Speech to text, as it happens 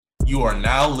You are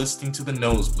now listening to The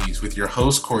Nosebleeds with your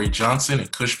hosts Corey Johnson and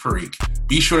Kush Parikh.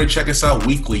 Be sure to check us out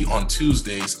weekly on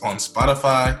Tuesdays on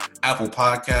Spotify, Apple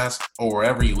Podcasts, or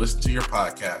wherever you listen to your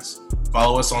podcasts.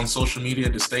 Follow us on social media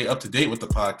to stay up to date with the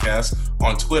podcast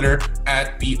on Twitter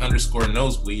at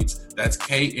 @the_nosebleeds. That's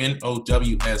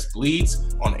KNOWS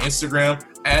bleeds. On Instagram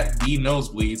at the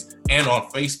nosebleeds and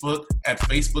on Facebook at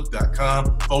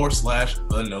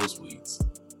facebook.com/the nosebleeds.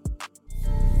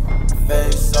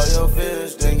 Face all your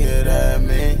fears, then get at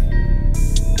me.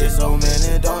 Get so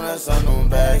many donuts on them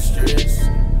back streets.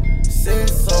 Sit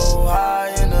so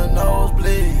high in the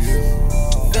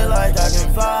nosebleeds. Feel like I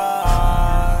can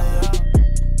fly.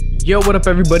 Yo, what up,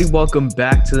 everybody? Welcome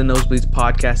back to the Nosebleeds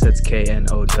podcast. That's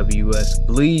KNOWS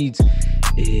Bleeds.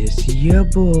 It's your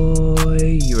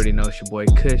boy. You already know it's your boy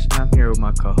Kush. And I'm here with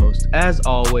my co-host, as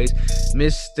always,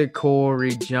 Mr.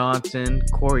 Corey Johnson.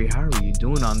 Corey, how are you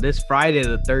doing on this Friday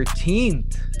the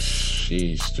 13th?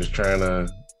 Sheesh, just trying to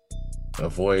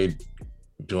avoid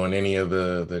doing any of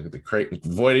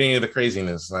avoid any of the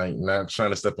craziness. Like, not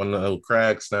trying to step on no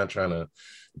cracks, not trying to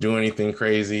do anything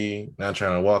crazy, not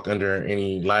trying to walk under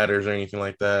any ladders or anything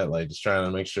like that. Like, just trying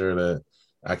to make sure that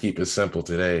I keep it simple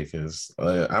today, because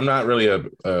I'm not really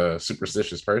a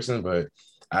superstitious person, but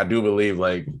I do believe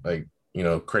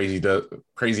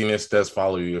craziness does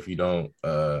follow you if you don't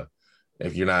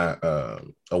if you're not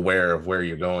aware of where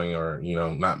you're going, or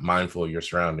not mindful of your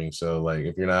surroundings. So like,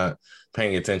 if you're not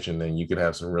paying attention, then you could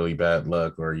have some really bad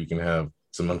luck, or you can have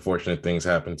some unfortunate things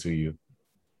happen to you.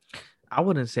 I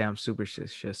wouldn't say I'm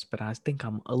superstitious, but I think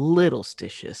I'm a little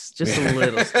stitious, just a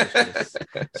little stitious,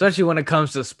 especially when it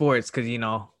comes to sports. Because,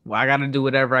 I got to do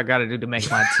whatever I got to do to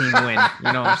make my team win.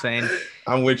 You know what I'm saying?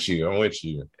 I'm with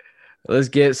you. Let's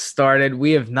get started.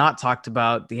 We have not talked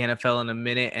about the NFL in a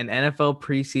minute, and NFL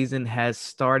preseason has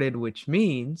started, which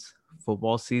means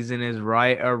football season is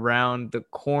right around the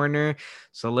corner.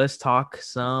 So let's talk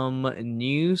some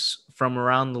news from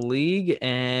around the league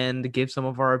and give some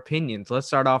of our opinions. Let's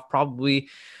start off probably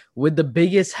with the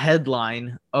biggest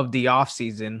headline of the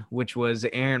offseason, which was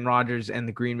Aaron Rodgers and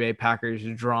the Green Bay Packers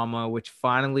drama, which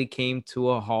finally came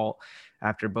to a halt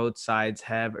after both sides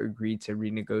have agreed to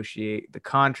renegotiate the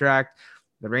contract.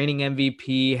 The reigning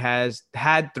MVP has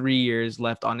had 3 years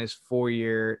left on his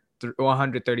 4-year,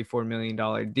 $134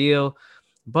 million deal.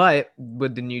 But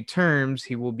with the new terms,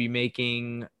 he will be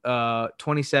making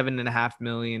 $27.5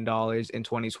 million in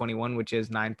 2021, which is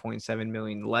 $9.7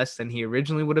 million less than he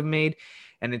originally would have made.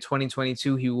 And in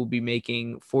 2022, he will be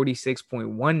making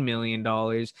 $46.1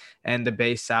 million, and the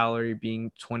base salary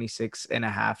being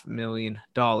 $26.5 million.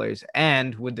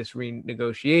 And with this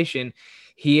renegotiation,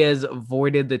 he has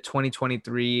voided the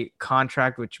 2023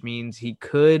 contract, which means he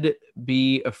could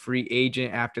be a free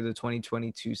agent after the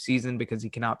 2022 season because he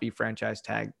cannot be franchise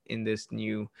tagged in this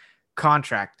new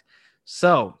contract.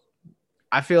 So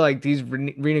I feel like these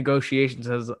renegotiations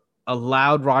has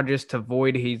allowed Rodgers to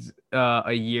void his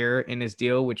a year in his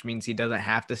deal, which means he doesn't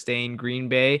have to stay in Green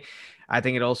Bay. I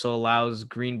think it also allows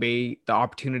Green Bay the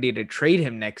opportunity to trade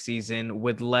him next season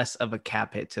with less of a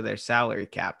cap hit to their salary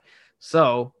cap.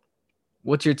 So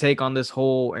what's your take on this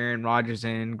whole Aaron Rodgers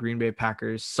and Green Bay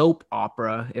Packers soap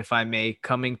opera, if I may,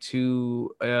 coming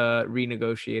to a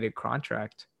renegotiated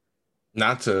contract?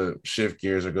 Not to shift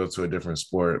gears or go to a different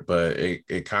sport, but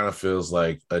it kind of feels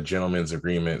like a gentleman's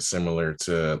agreement similar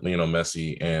to Lionel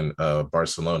Messi and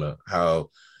Barcelona. How,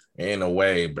 in a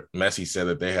way, Messi said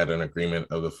that they had an agreement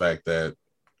of the fact that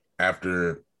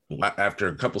after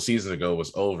a couple seasons ago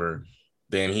was over,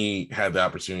 then he had the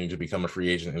opportunity to become a free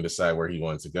agent and decide where he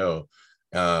wanted to go.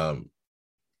 It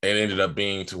ended up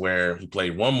being to where he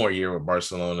played one more year with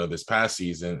Barcelona this past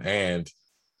season and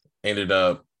ended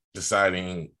up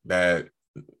deciding that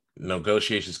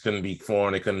negotiations couldn't be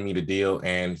formed, they couldn't meet a deal,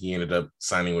 and he ended up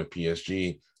signing with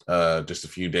PSG just a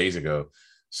few days ago.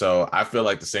 So I feel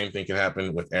like the same thing can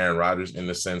happen with Aaron Rodgers, in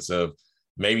the sense of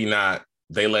maybe not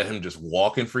they let him just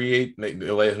walk in free agent,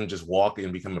 they let him just walk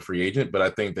and become a free agent, but I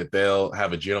think that they'll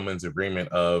have a gentleman's agreement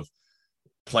of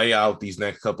play out these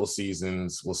next couple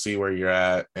seasons, we'll see where you're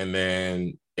at, and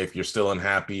then if you're still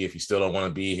unhappy, if you still don't want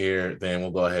to be here, then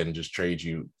we'll go ahead and just trade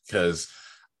you. Because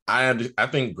I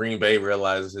think Green Bay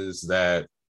realizes that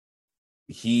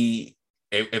if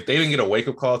they didn't get a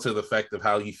wake-up call to the fact of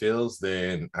how he feels,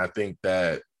 then I think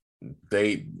that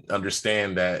they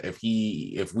understand that if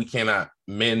we cannot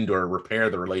mend or repair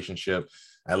the relationship,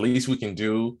 at least we can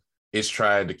do is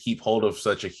try to keep hold of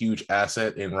such a huge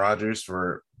asset in Rodgers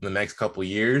for the next couple of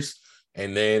years.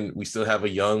 And then we still have a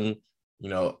young,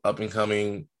 up and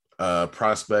coming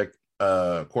prospect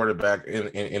quarterback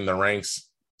in the ranks.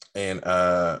 And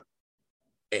at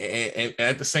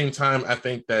the same time, I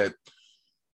think that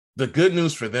the good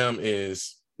news for them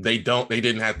is they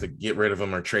didn't have to get rid of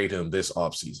him or trade him this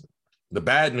offseason. The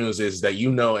bad news is that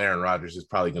Aaron Rodgers is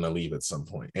probably going to leave at some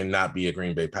point and not be a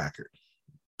Green Bay Packer.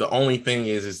 The only thing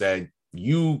is that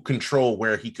you control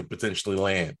where he could potentially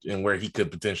land and where he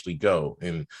could potentially go,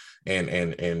 and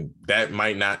that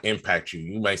might not impact you.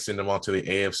 You might send him off to the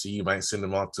AFC, you might send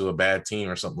him off to a bad team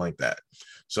or something like that.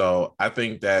 So I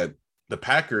think that the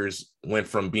Packers went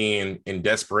from being in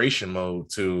desperation mode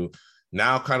to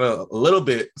now kind of a little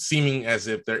bit seeming as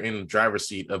if they're in the driver's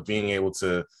seat of being able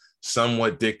to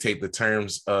somewhat dictate the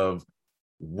terms of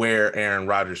where Aaron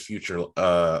Rodgers' future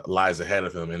lies ahead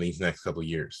of him in these next couple of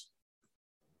years.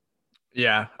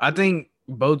 Yeah, I think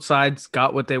both sides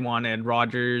got what they wanted.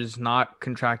 Rodgers not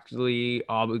contractually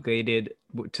obligated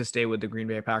to stay with the Green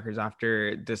Bay Packers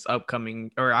after this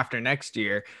upcoming or after next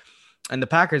year. And the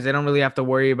Packers, they don't really have to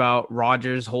worry about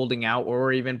Rodgers holding out,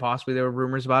 or even possibly there were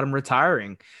rumors about him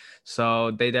retiring.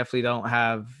 So they definitely don't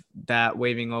have that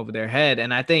waving over their head.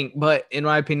 And I think, but in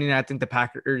my opinion, I think the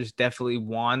Packers definitely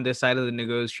won this side of the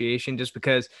negotiation just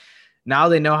because now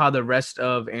they know how the rest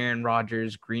of Aaron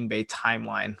Rodgers' Green Bay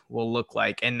timeline will look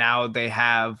like. And now they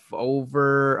have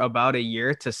over about a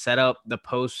year to set up the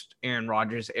post Aaron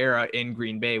Rodgers era in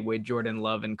Green Bay with Jordan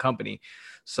Love and company.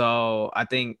 So I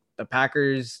think the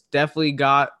Packers definitely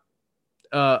got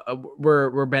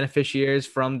were beneficiaries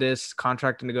from this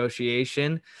contract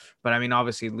negotiation. But I mean,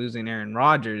 obviously losing Aaron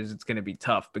Rodgers, it's going to be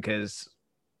tough because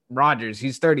Rodgers,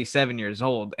 he's 37 years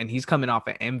old and he's coming off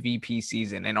an MVP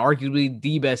season and arguably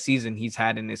the best season he's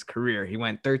had in his career. He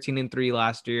went 13-3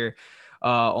 last year,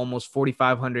 almost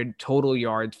 4,500 total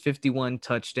yards, 51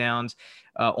 touchdowns,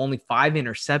 only 5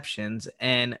 interceptions,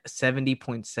 and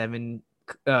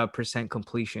 70.7%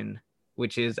 completion,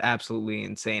 which is absolutely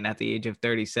insane at the age of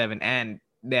 37. And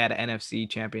they had an NFC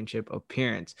championship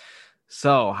appearance.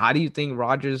 So how do you think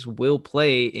Rodgers will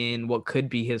play in what could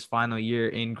be his final year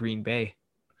in Green Bay?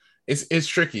 It's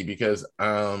tricky because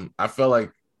I felt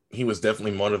like he was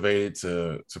definitely motivated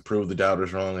to prove the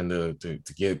doubters wrong and to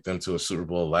get them to a Super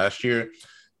Bowl last year.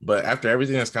 But after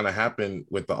everything that's kind of happened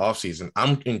with the offseason,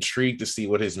 I'm intrigued to see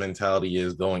what his mentality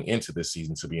is going into this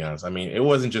season, to be honest. I mean, it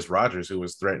wasn't just Rodgers who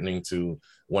was threatening to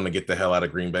want to get the hell out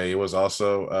of Green Bay. It was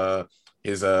also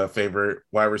his favorite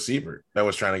wide receiver that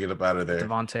was trying to get up out of there.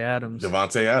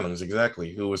 Davante Adams,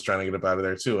 exactly, who was trying to get up out of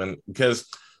there too. And because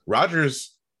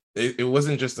Rodgers, it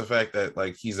wasn't just the fact that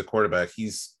like he's a quarterback,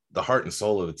 he's the heart and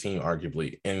soul of the team,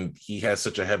 arguably. And he has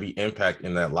such a heavy impact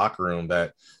in that locker room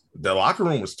that the locker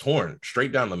room was torn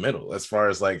straight down the middle as far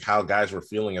as like how guys were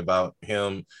feeling about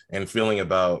him and feeling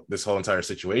about this whole entire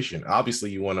situation.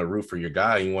 Obviously, you want to root for your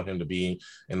guy, you want him to be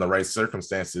in the right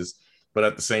circumstances, but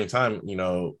at the same time,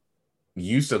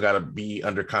 you still got to be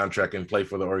under contract and play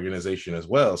for the organization as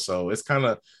well. So it's kind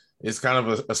of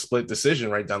a split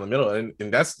decision right down the middle. And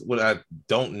that's what I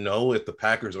don't know if the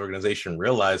Packers organization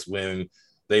realized when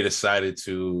they decided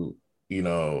to,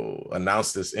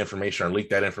 announce this information or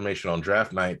leak that information on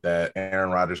draft night that Aaron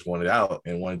Rodgers wanted out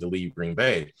and wanted to leave Green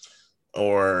Bay.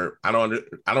 Or I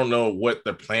don't know what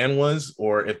their plan was,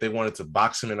 or if they wanted to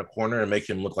box him in a corner and make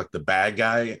him look like the bad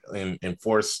guy and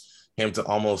force him to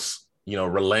almost,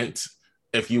 relent,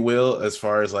 if you will, as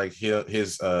far as like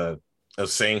his of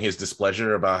saying his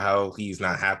displeasure about how he's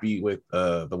not happy with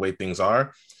the way things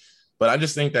are. But I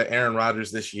just think that Aaron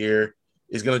Rodgers this year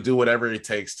is going to do whatever it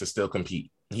takes to still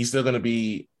compete. He's still going to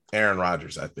be Aaron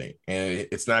Rodgers, I think. And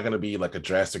it's not going to be like a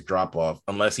drastic drop off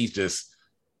unless he's just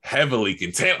heavily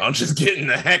content on just getting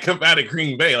the heck up out of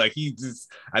Green Bay. Like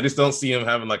I just don't see him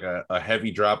having like a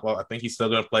heavy drop off. I think he's still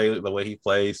going to play the way he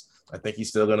plays. I think he's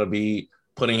still going to be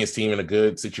putting his team in a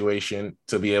good situation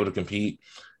to be able to compete.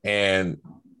 And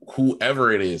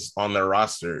whoever it is on their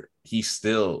roster, he's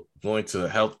still going to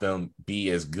help them be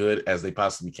as good as they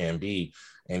possibly can be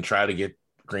and try to get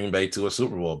Green Bay to a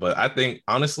Super Bowl. But I think,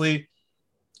 honestly,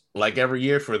 like every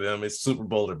year for them, it's Super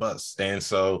Bowl or bust. And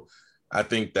so I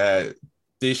think that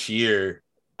this year,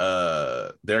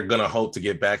 they're going to hope to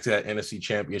get back to that NFC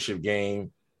Championship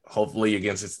game, hopefully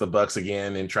against the Bucs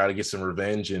again, and try to get some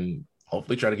revenge and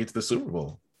hopefully try to get to the Super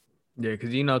Bowl. Yeah,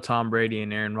 because Tom Brady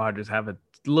and Aaron Rodgers have a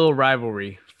little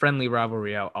rivalry, friendly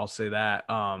rivalry. I'll say that.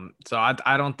 So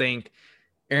I don't think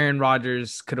Aaron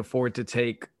Rodgers could afford to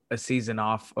take a season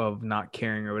off of not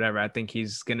caring or whatever. I think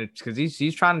he's gonna, because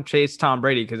he's trying to chase Tom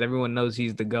Brady because everyone knows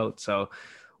he's the GOAT. So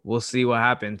we'll see what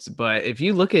happens. But if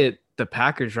you look at the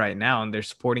Packers right now and their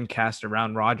supporting cast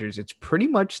around Rodgers, it's pretty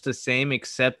much the same,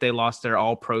 except they lost their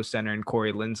all-pro center in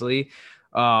Corey Linsley.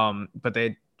 But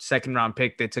they second round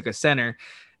pick, they took a center.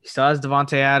 He still has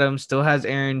Davante Adams, still has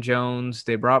Aaron Jones.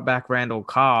 They brought back Randall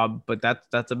Cobb, but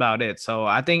that's about it. So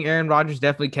I think Aaron Rodgers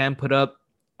definitely can put up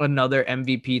another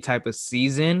MVP type of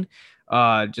season,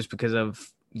 just because of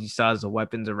he still has the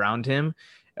weapons around him.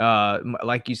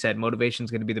 Like you said, motivation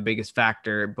is going to be the biggest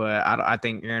factor, but I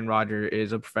think Aaron Rodgers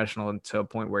is a professional to a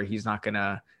point where he's not going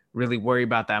to really worry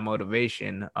about that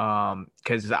motivation.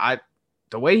 Because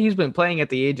the way he's been playing at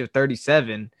the age of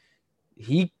 37,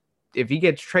 if he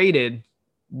gets traded,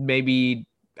 maybe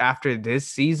after this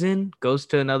season, goes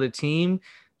to another team,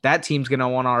 that team's gonna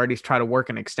want to already try to work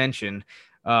an extension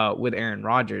with Aaron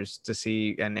Rodgers to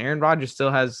see. And Aaron Rodgers still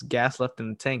has gas left in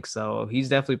the tank, so he's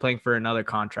definitely playing for another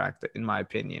contract, in my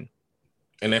opinion.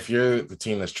 And if you're the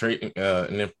team that's trading,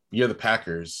 and if you're the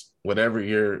Packers, whatever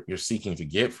you're seeking to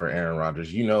get for Aaron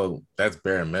Rodgers, that's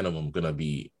bare minimum going to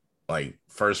be like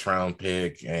first round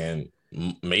pick and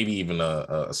maybe even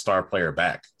a star player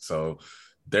back. So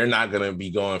they're not going to be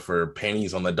going for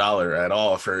pennies on the dollar at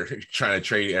all for trying to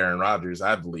trade Aaron Rodgers,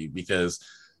 I believe, because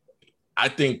I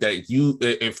think that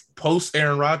if post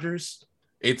Aaron Rodgers,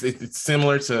 it's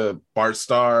similar to Bart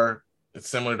Starr, it's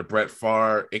similar to Brett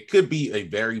Favre. It could be a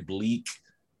very bleak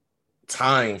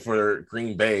time for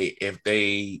Green Bay if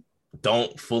they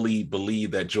don't fully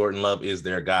believe that Jordan Love is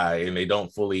their guy and they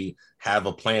don't fully have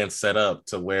a plan set up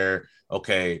to where,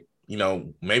 okay,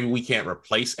 maybe we can't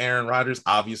replace Aaron Rodgers,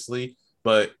 obviously,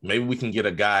 but maybe we can get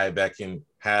a guy that can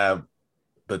have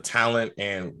the talent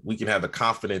and we can have the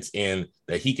confidence in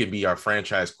that he can be our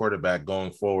franchise quarterback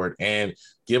going forward and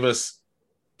give us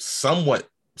somewhat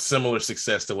similar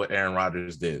success to what Aaron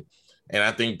Rodgers did. And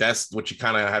I think that's what you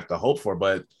kind of have to hope for.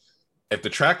 But if the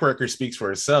track record speaks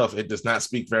for itself, it does not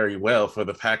speak very well for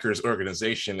the Packers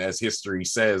organization, as history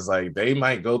says. Like, they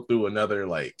might go through another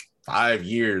 5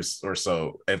 years or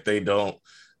so if they don't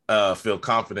feel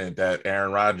confident that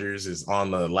Aaron Rodgers is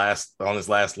on his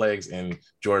last legs and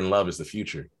Jordan Love is the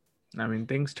future. I mean,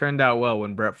 things turned out well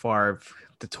when Brett Favre,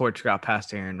 the torch got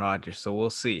passed to Aaron Rodgers, so we'll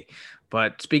see.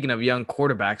 But speaking of young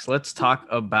quarterbacks, let's talk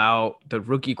about the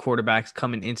rookie quarterbacks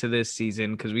coming into this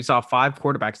season, because we saw 5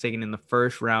 quarterbacks taken in the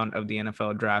first round of the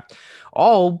NFL draft,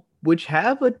 all which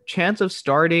have a chance of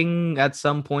starting at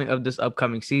some point of this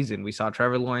upcoming season. We saw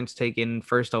Trevor Lawrence taken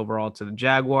first overall to the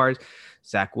Jaguars.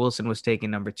 Zach Wilson was taken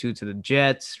number 2 to the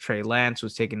Jets. Trey Lance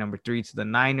was taken number 3 to the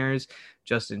Niners.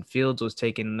 Justin Fields was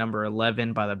taken number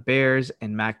 11 by the Bears.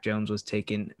 And Mac Jones was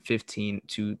taken 15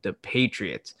 to the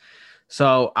Patriots.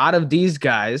 So out of these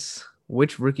guys,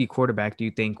 which rookie quarterback do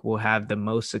you think will have the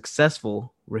most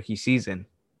successful rookie season?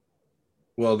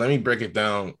 Well, let me break it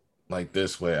down like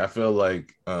this way. I feel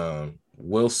like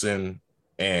Wilson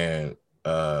and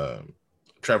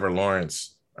Trevor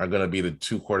Lawrence are going to be the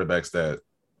 2 quarterbacks that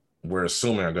we're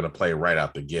assuming are going to play right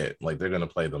out the gate. Like, they're going to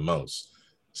play the most.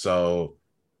 So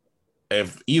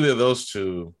if either of those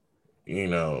 2,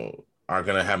 are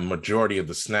going to have majority of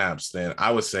the snaps, then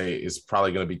I would say it's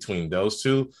probably going to be between those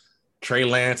 2. Trey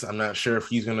Lance, I'm not sure if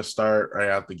he's going to start right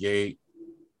out the gate.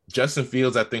 Justin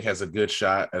Fields, I think, has a good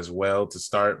shot as well to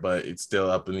start, but it's still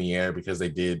up in the air because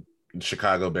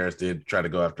Chicago Bears did try to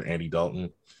go after Andy Dalton.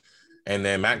 And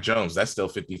then Mac Jones, that's still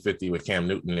 50-50 with Cam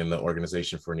Newton in the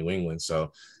organization for New England.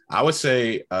 So I would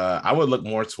say I would look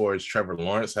more towards Trevor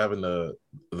Lawrence having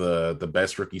the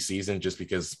best rookie season, just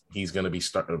because he's going to be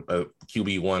a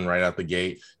QB1 right out the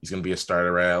gate. He's going to be a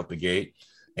starter right out the gate.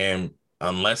 And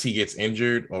unless he gets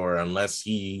injured or unless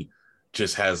he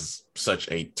just has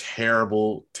such a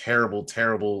terrible, terrible,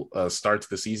 terrible start to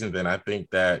the season, then I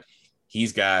think that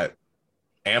he's got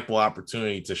ample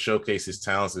opportunity to showcase his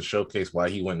talents and showcase why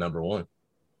he went number 1.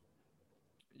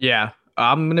 Yeah,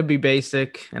 I'm going to be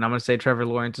basic, and I'm going to say Trevor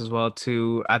Lawrence as well,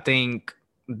 too. I think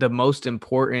the most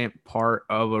important part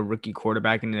of a rookie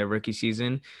quarterback in their rookie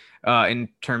season, in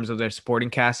terms of their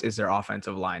supporting cast, is their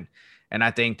offensive line. And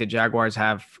I think the Jaguars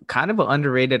have kind of an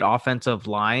underrated offensive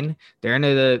line. They're in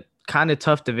a kind of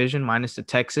tough division minus the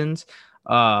Texans.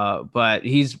 But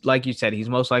he's, like you said, he's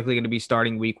most likely going to be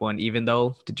starting week 1, even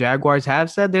though the Jaguars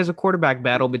have said there's a quarterback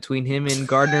battle between him and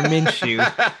Gardner Minshew.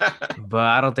 But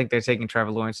I don't think they're taking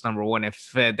Trevor Lawrence number 1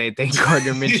 if they think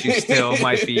Gardner Minshew still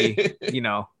might be,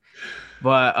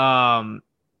 But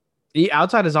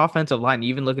outside his offensive line, you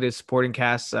even look at his supporting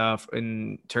cast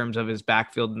in terms of his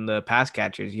backfield and the pass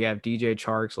catchers. You have DJ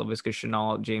Chark, Laviska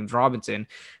Shenault, James Robinson,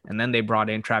 and then they brought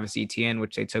in Travis Etienne,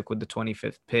 which they took with the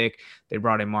 25th pick. They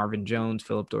brought in Marvin Jones,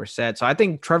 Philip Dorsett. So I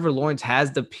think Trevor Lawrence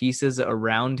has the pieces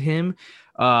around him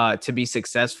to be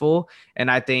successful, and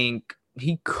I think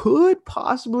he could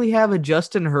possibly have a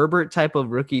Justin Herbert type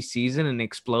of rookie season and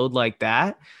explode like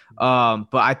that. But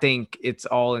I think it's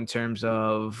all in terms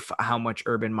of how much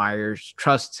Urban Meyers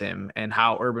trusts him and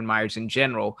how Urban Meyers in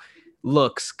general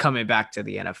looks coming back to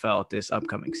the NFL this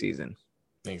upcoming season.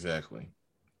 Exactly.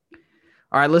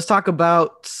 All right, let's talk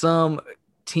about some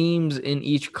teams in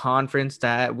each conference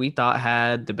that we thought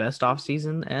had the best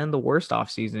offseason and the worst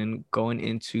offseason going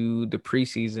into the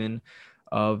preseason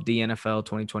of the NFL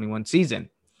 2021 season.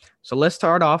 So let's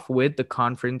start off with the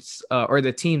conference or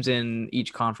the teams in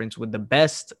each conference with the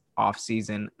best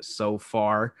offseason so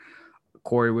far.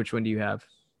 Corey, which one do you have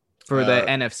for the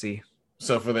NFC?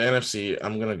 So for the NFC,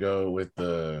 I'm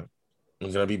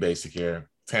gonna be basic here.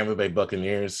 Tampa Bay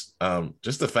Buccaneers.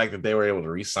 Just the fact that they were able to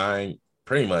re-sign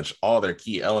pretty much all their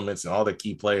key elements and all their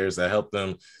key players that helped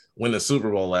them win the Super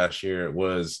Bowl last year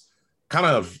was kind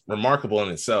of remarkable in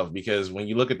itself, because when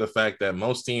you look at the fact that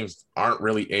most teams aren't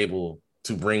really able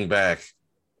to bring back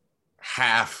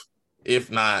half,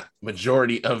 if not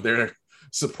majority of their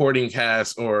supporting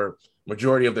cast or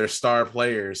majority of their star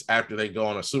players after they go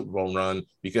on a Super Bowl run,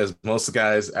 because most of the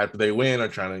guys after they win are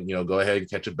trying to, go ahead and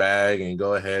catch a bag and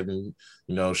go ahead and,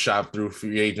 shop through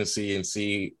free agency and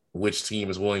see which team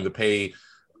is willing to pay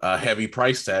a heavy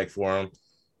price tag for them.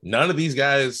 None of these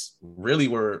guys really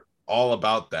were all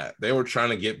about that. They were trying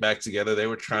to get back together. They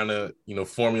were trying to,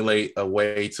 formulate a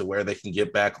way to where they can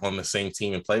get back on the same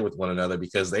team and play with one another,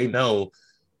 because they know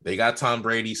they got Tom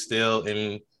Brady still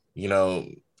in,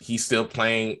 he's still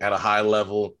playing at a high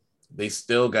level. They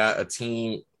still got a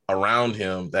team around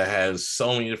him that has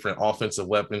so many different offensive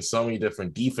weapons, so many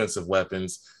different defensive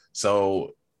weapons.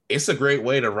 So it's a great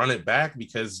way to run it back,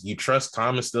 because you trust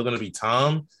Tom is still going to be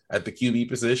Tom at the QB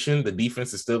position. The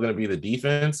defense is still going to be the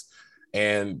defense.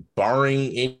 And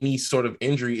barring any sort of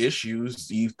injury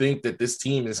issues, you think that this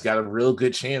team has got a real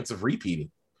good chance of repeating.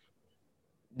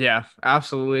 Yeah,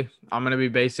 absolutely. I'm going to be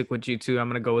basic with you too. I'm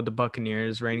going to go with the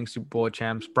Buccaneers, reigning Super Bowl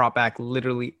champs, brought back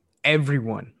literally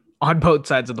everyone on both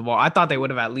sides of the ball. I thought they would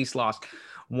have at least lost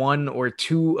one or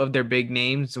two of their big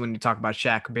names when you talk about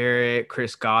Shaq Barrett,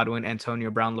 Chris Godwin,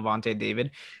 Antonio Brown, Levante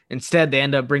David. Instead, they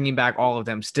end up bringing back all of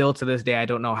them. Still to this day, I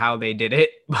don't know how they did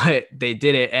it, but they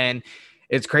did it. And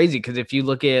it's crazy because if you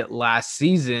look at last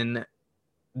season,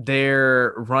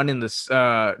 they're running this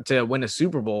to win a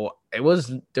Super Bowl. There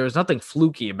was nothing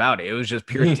fluky about it. It was just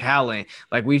pure talent.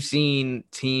 Like we've seen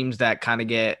teams that kind of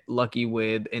get lucky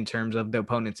with in terms of the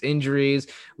opponent's injuries.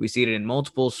 We see it in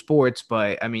multiple sports,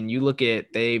 but I mean, you look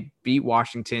at they beat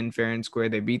Washington fair and square.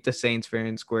 They beat the Saints fair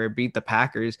and square, beat the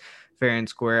Packers fair and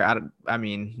square. I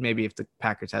mean, maybe if the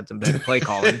Packers had some better play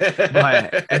calling,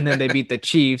 but and then they beat the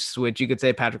Chiefs, which you could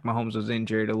say Patrick Mahomes was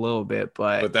injured a little bit,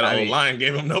 but that whole line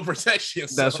gave him no protection.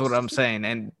 That's what I'm saying,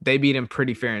 and they beat him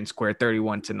pretty fair and square,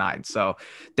 31-9. So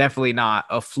definitely not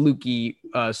a fluky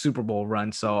Super Bowl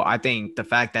run. So I think the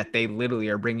fact that they literally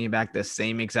are bringing back the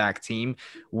same exact team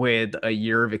with a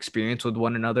year of experience with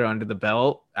one another under the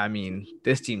belt. I mean,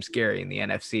 this team's scary in the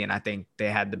NFC, and I think they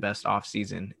had the best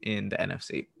offseason in the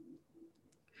NFC.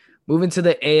 Moving to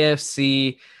the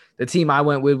AFC, the team I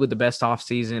went with the best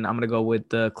offseason, I'm going to go with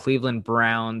the Cleveland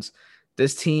Browns.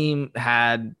 This team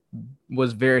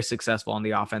was very successful on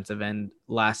the offensive end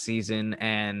last season.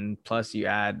 And plus you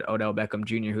add Odell Beckham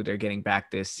Jr., who they're getting back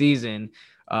this season.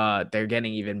 They're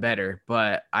getting even better.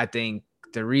 But I think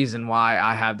the reason why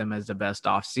I have them as the best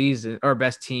offseason or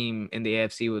best team in the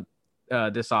AFC with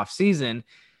this offseason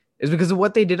is because of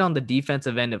what they did on the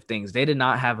defensive end of things. They did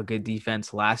not have a good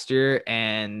defense last year,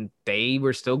 and they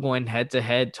were still going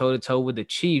head-to-head, toe-to-toe with the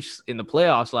Chiefs in the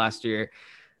playoffs last year.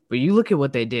 But you look at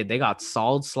what they did. They got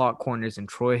solid slot corners in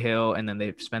Troy Hill, and then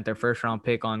they spent their first-round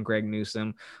pick on Greg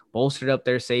Newsome, bolstered up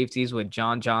their safeties with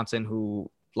John Johnson, who,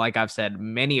 like I've said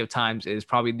many of times, is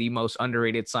probably the most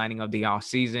underrated signing of the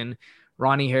offseason.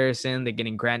 Ronnie Harrison, they're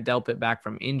getting Grant Delpit back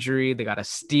from injury. They got a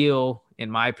steal, in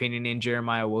my opinion, in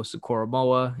Jeremiah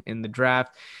Owusu-Koramoah in the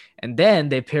draft. And then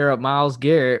they pair up Myles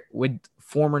Garrett with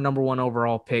former number 1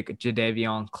 overall pick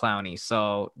Jadeveon Clowney.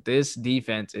 So this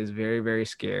defense is very, very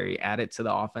scary. Added to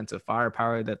the offensive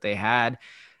firepower that they had.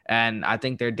 And I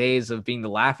think their days of being the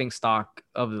laughingstock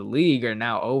of the league are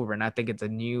now over. And I think it's a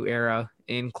new era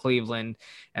in Cleveland.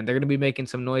 And they're going to be making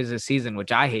some noise this season,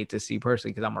 which I hate to see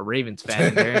personally because I'm a Ravens fan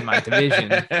and they're in my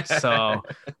division. So,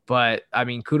 but I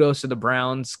mean, kudos to the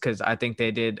Browns because I think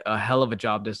they did a hell of a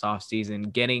job this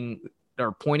offseason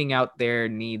pointing out their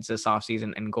needs this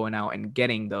offseason and going out and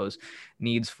getting those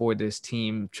needs for this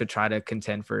team to try to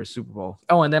contend for a Super Bowl.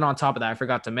 Oh, and then on top of that, I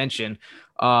forgot to mention,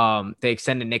 they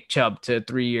extended Nick Chubb to a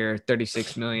 3-year,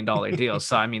 $36 million deal.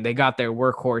 So, I mean, they got their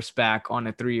workhorse back on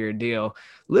a 3-year deal.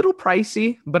 Little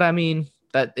pricey, but I mean,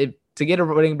 to get a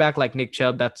running back like Nick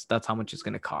Chubb, that's how much it's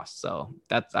going to cost. So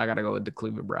I got to go with the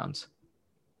Cleveland Browns.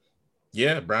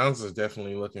 Yeah, Browns is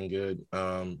definitely looking good.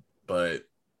 But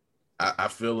I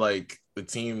feel like the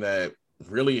team that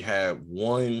really had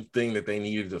one thing that they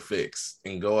needed to fix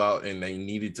and go out and they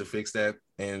needed to fix that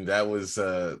and that was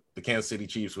the Kansas City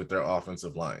Chiefs with their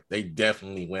offensive line. They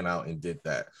definitely went out and did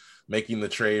that. Making the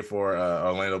trade for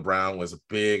Orlando Brown was a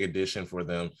big addition for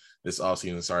them this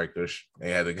offseason. Sorry, Kush.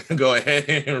 They had to go ahead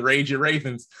and raid your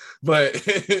Ravens. But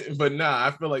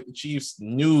I feel like the Chiefs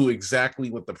knew exactly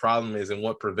what the problem is and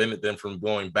what prevented them from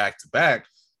going back to back.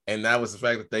 And that was the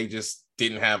fact that they just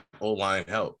didn't have O-line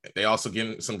help. They also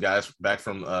getting some guys back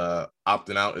from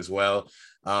opting out as well.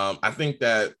 I think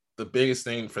that the biggest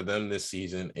thing for them this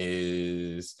season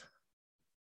is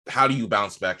how do you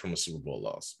bounce back from a Super Bowl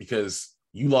loss? Because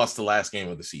you lost the last game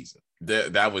of the season.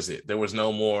 That was it. There was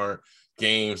no more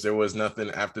games. There was nothing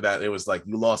after that. It was like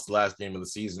you lost the last game of the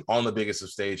season on the biggest of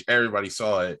stage. Everybody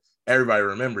saw it. Everybody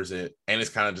remembers it. And it's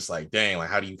kind of just like, dang, like,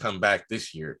 how do you come back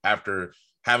this year after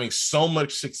having so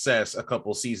much success a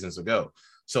couple seasons ago?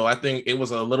 So I think it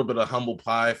was a little bit of humble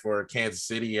pie for Kansas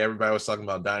City. Everybody was talking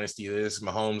about dynasty this,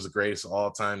 Mahomes the greatest of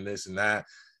all time, this and that.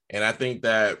 And I think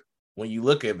that when you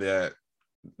look at that,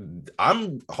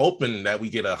 I'm hoping that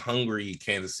we get a hungry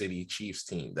Kansas City Chiefs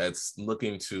team that's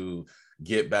looking to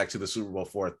get back to the Super Bowl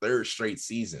for a third straight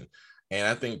season. And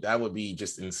I think that would be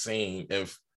just insane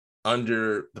if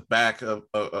under the back of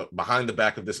behind the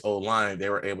back of this O-line, they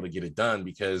were able to get it done,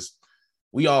 because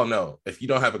we all know if you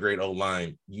don't have a great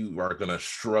O-line, you are going to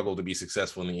struggle to be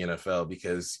successful in the NFL,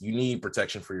 because you need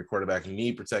protection for your quarterback. You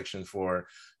need protection for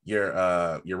your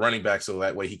running back, so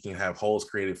that way he can have holes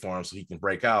created for him so he can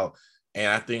break out. And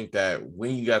I think that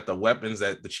when you got the weapons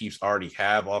that the Chiefs already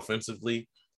have offensively,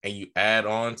 and you add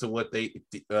on to what they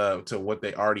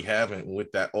already have, and with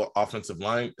that offensive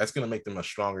line, that's going to make them a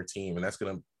stronger team, and that's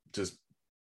going to just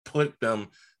put them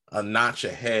a notch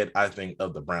ahead, I think,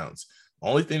 of the Browns.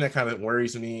 Only thing that kind of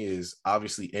worries me is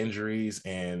obviously injuries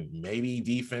and maybe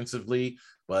defensively,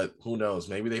 but who knows?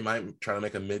 Maybe they might try to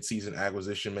make a midseason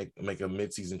acquisition, make a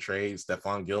midseason trade.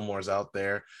 Stephon Gilmore's out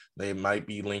there. They might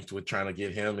be linked with trying to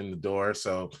get him in the door.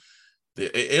 So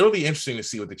it'll be interesting to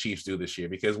see what the Chiefs do this year,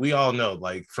 because we all know,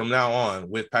 like, from now on,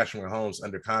 with Patrick Mahomes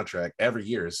under contract, every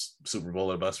year is Super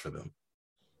Bowl or bust for them.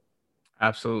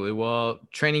 Absolutely. Well,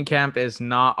 training camp is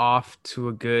not off to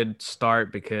a good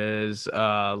start because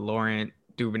Laurent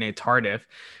Duvernay-Tardif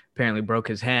apparently broke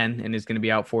his hand and is going to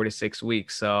be out 4 to 6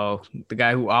 weeks. So the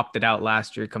guy who opted out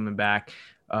last year coming back,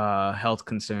 health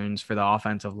concerns for the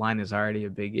offensive line is already a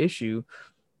big issue.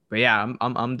 But yeah,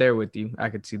 I'm there with you. I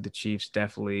could see the Chiefs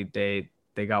definitely they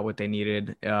got what they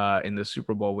needed in the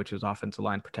Super Bowl, which was offensive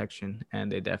line protection,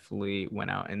 and they definitely went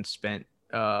out and spent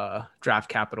draft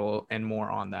capital and more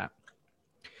on that.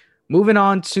 Moving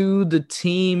on to the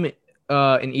team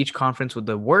in each conference with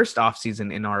the worst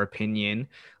offseason, in our opinion.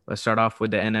 Let's start off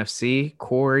with the NFC.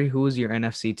 Corey, who is your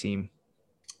NFC team?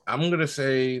 I'm going to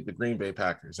say the Green Bay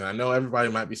Packers. And I know everybody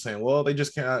might be saying, well, they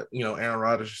just can't, Aaron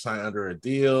Rodgers signed under a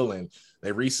deal, and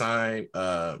they re-signed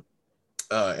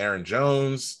Aaron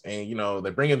Jones, and,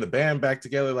 they're bringing the band back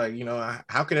together. Like,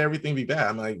 how could everything be bad?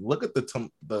 I'm like, look at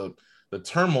the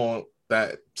turmoil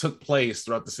that took place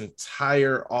throughout this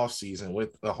entire offseason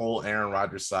with the whole Aaron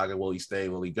Rodgers saga. Will he stay?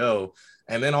 Will he go?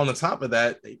 And then on the top of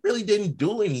that, they really didn't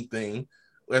do anything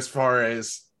as far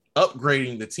as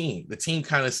upgrading the team. The team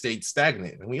kind of stayed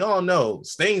stagnant. And we all know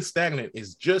staying stagnant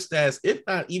is just as, if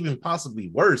not even possibly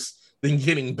worse than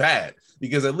getting bad.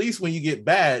 Because at least when you get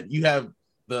bad, you have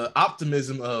the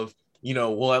optimism of,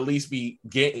 we'll at least be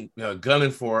getting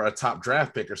gunning for a top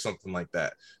draft pick or something like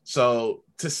that. So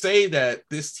to say that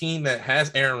this team that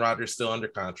has Aaron Rodgers still under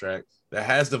contract, that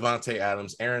has Devontae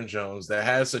Adams, Aaron Jones, that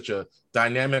has such a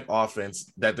dynamic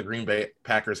offense that the Green Bay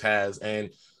Packers has, and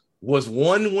was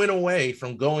one win away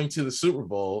from going to the Super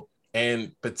Bowl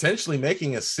and potentially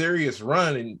making a serious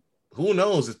run. And who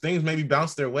knows if things maybe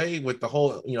bounce their way with the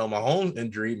whole, Mahomes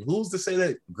injury, who's to say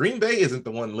that Green Bay isn't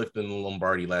the one lifting the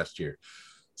Lombardi last year?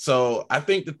 So I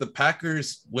think that the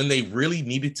Packers, when they really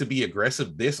needed to be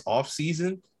aggressive this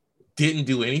offseason, didn't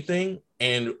do anything.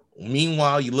 And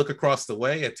meanwhile, you look across the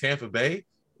way at Tampa Bay,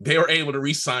 they were able to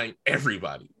re-sign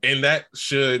everybody. And that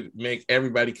should make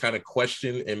everybody kind of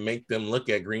question and make them look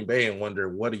at Green Bay and wonder,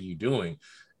 what are you doing?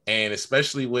 And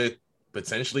especially with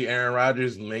potentially Aaron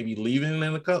Rodgers maybe leaving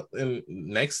in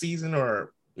next season,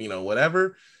 or,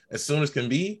 whatever, as soon as can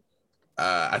be.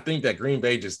 I think that Green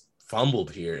Bay just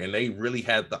fumbled here, and they really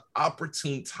had the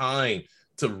opportune time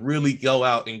to really go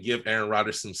out and give Aaron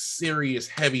Rodgers some serious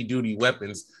heavy duty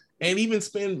weapons, and even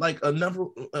spend like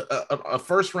a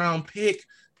first round pick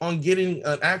on getting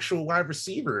an actual wide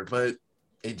receiver. But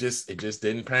it just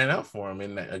didn't pan out for them.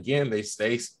 And again,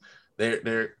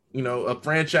 they're a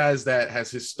franchise that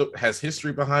has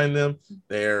history behind them.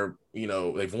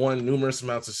 They've won numerous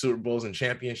amounts of Super Bowls and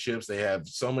championships. They have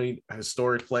so many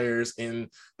historic players in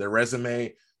their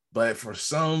resume. But for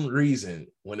some reason,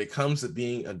 when it comes to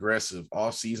being aggressive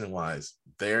all season wise,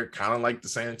 they're kind of like the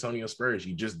San Antonio Spurs.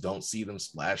 You just don't see them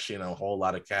splashing a whole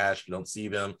lot of cash. You don't see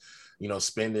them,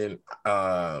 spending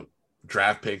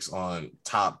draft picks on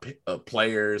top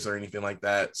players or anything like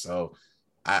that. So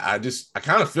I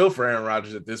kind of feel for Aaron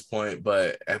Rodgers at this point,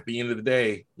 but at the end of the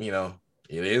day,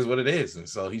 it is what it is. And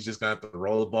so he's just going to have to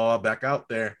roll the ball back out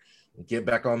there and get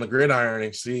back on the gridiron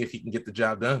and see if he can get the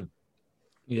job done.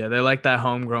 Yeah, they like that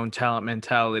homegrown talent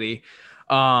mentality.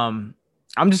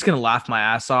 I'm just going to laugh my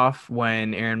ass off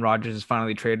when Aaron Rodgers is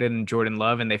finally traded and Jordan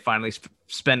Love, and they finally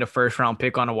spend a first-round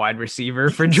pick on a wide receiver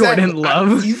for Jordan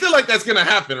Love. You feel like that's going to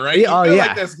happen, right? Yeah, you feel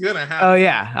like that's going to happen. Oh,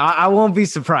 yeah. I won't be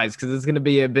surprised because it's going to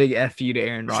be a big F you to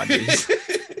Aaron Rodgers.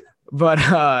 But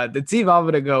the team I'm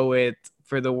going to go with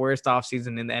for the worst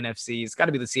offseason in the NFC, it's got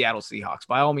to be the Seattle Seahawks.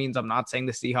 By all means, I'm not saying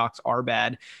the Seahawks are a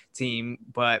bad team,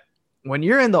 but when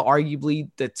you're in the arguably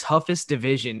the toughest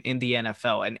division in the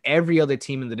NFL and every other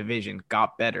team in the division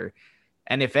got better,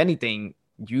 and if anything,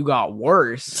 you got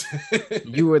worse,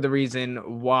 you were the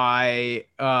reason why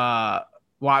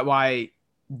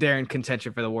they're in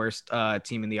contention for the worst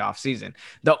team in the offseason.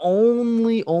 The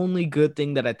only good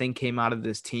thing that I think came out of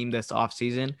this team this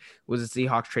offseason was the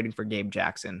Seahawks trading for Gabe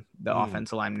Jackson, the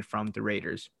offensive lineman from the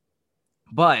Raiders.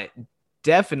 But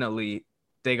definitely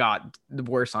they got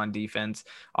worse on defense.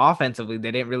 Offensively, they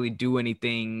didn't really do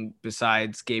anything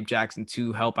besides Gabe Jackson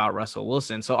to help out Russell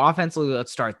Wilson. So offensively,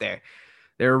 let's start there.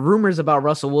 There are rumors about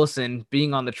Russell Wilson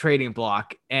being on the trading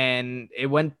block, and it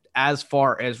went as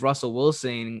far as Russell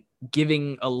Wilson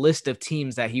giving a list of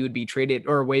teams that he would be traded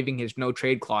or waiving his no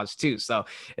trade clause too. So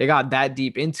it got that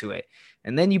deep into it.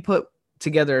 And then you put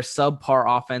together a subpar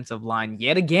offensive line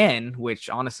yet again, which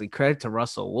honestly credit to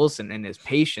Russell Wilson and his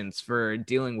patience for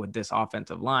dealing with this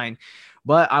offensive line.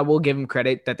 But I will give him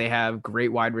credit that they have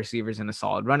great wide receivers and a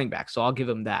solid running back. So I'll give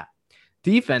him that.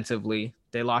 Defensively,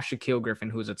 they lost Shaquille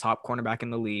Griffin, who is a top cornerback in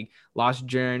the league, lost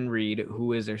Jaron Reed,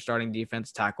 who is their starting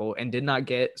defense tackle, and did not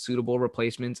get suitable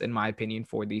replacements, in my opinion,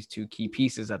 for these two key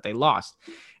pieces that they lost.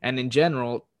 And in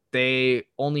general, they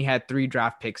only had 3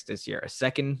 draft picks this year, a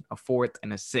second, a fourth,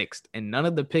 and a sixth. And none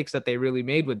of the picks that they really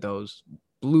made with those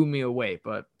blew me away,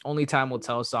 but only time will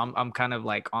tell. So I'm kind of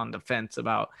like on the fence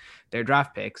about their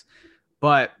draft picks.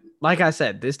 But like I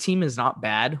said, this team is not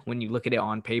bad when you look at it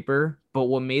on paper, but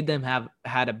what made them have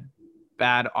had a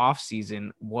bad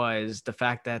offseason was the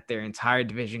fact that their entire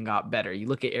division got better. You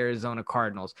look at Arizona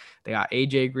Cardinals, they got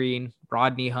AJ Green,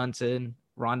 Rodney Hudson,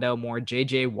 Rondell Moore,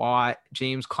 JJ Watt,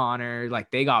 James Conner,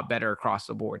 like they got better across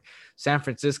the board. San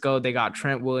Francisco, they got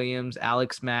Trent Williams,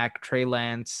 Alex Mack, Trey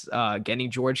Lance,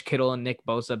 getting George Kittle and Nick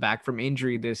Bosa back from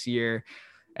injury this year.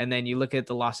 And then you look at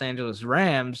the Los Angeles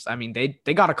Rams. I mean,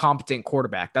 they got a competent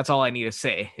quarterback. That's all I need to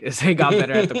say is they got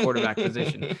better at the quarterback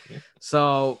position.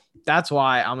 So that's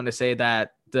why I'm going to say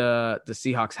that the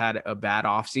Seahawks had a bad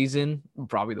offseason,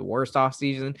 probably the worst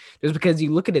offseason, just because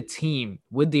you look at a team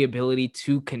with the ability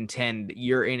to contend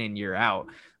year in and year out.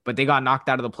 But they got knocked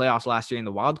out of the playoffs last year in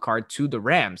the wild card to the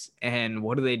Rams. And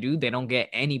what do? They don't get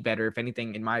any better. If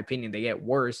anything, in my opinion, they get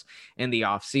worse in the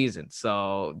offseason.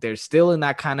 So they're still in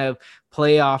that kind of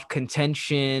playoff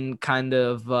contention kind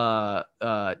of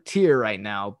tier right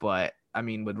now. But I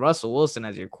mean, with Russell Wilson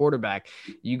as your quarterback,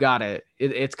 you got to,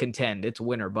 it's contend. It's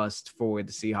win or bust for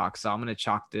the Seahawks. So I'm going to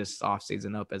chalk this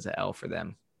offseason up as an L for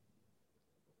them.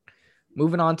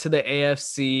 Moving on to the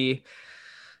AFC.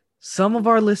 Some of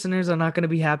our listeners are not going to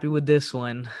be happy with this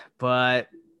one, but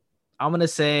I'm going to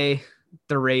say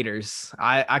the Raiders.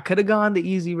 I could have gone the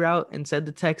easy route and said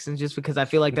the Texans just because I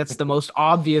feel like that's the most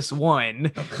obvious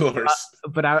one. Of course.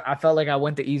 But I felt like I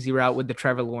went the easy route with the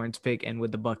Trevor Lawrence pick and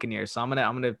with the Buccaneers. So I'm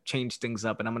gonna change things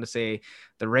up and I'm going to say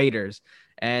the Raiders.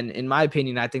 And in my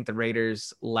opinion, I think the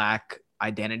Raiders lack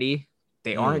identity.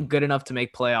 They aren't good enough to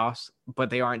make playoffs, but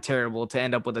they aren't terrible to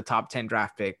end up with a top 10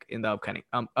 draft pick in the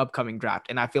upcoming draft.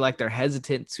 And I feel like they're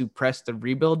hesitant to press the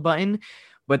rebuild button,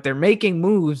 but they're making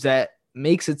moves that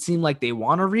makes it seem like they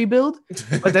want to rebuild,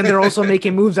 but then they're also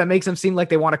making moves that makes them seem like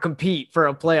they want to compete for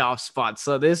a playoff spot.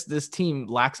 So this team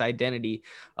lacks identity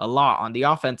a lot on the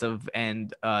offensive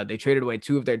end. They traded away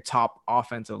 2 of their top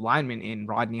offensive linemen in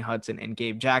Rodney Hudson and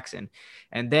Gabe Jackson.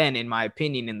 And then, in my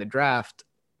opinion, in the draft,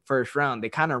 first round, they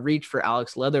kind of reached for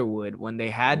Alex Leatherwood when they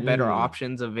had better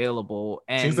options available.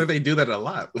 And seems like they do that a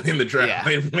lot in the draft.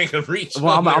 Yeah. They make a reach.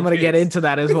 Well, I'm going to get into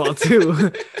that as well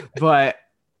too. But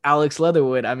Alex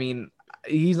Leatherwood, I mean,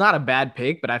 he's not a bad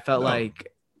pick, but I felt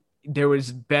like there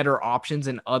was better options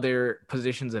in other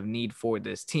positions of need for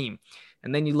this team.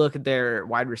 And then you look at their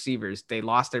wide receivers. They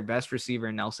lost their best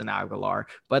receiver, Nelson Aguilar,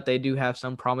 but they do have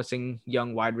some promising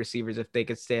young wide receivers if they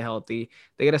could stay healthy.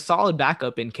 They get a solid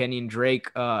backup in Kenyon Drake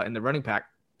in the running back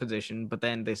position, but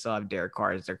then they still have Derek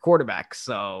Carr as their quarterback,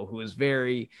 so who is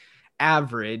very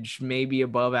average, maybe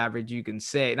above average, you can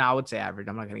say. No, I would say average.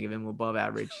 I'm not going to give him above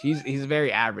average. He's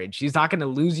very average. He's not going to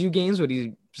lose you games, but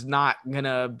he's not going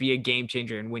to be a game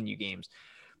changer and win you games.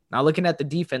 Now, looking at the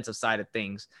defensive side of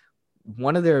things,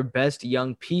 one of their best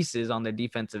young pieces on the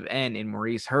defensive end in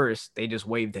Maurice Hurst, they just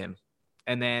waived him.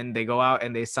 And then they go out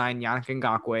and they sign Yannick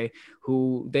Ngakoue,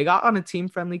 who they got on a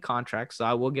team-friendly contract, so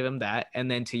I will give him that. And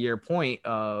then to your point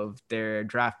of their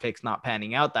draft picks not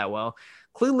panning out that well,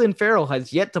 Cleveland Farrell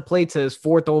has yet to play to his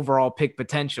 4th overall pick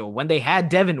potential when they had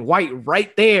Devin White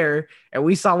right there, and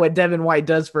we saw what Devin White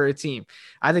does for a team.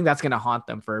 I think that's going to haunt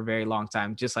them for a very long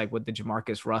time, just like with the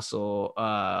Jamarcus Russell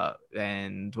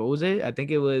and what was it? I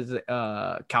think it was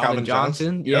Calvin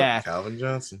Johnson. Yep, yeah. Calvin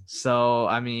Johnson. So,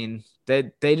 I mean,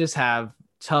 they just have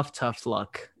tough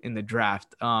luck in the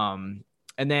draft. And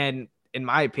then, in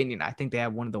my opinion, I think they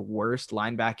have one of the worst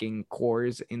linebacking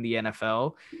cores in the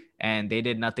NFL, and they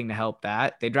did nothing to help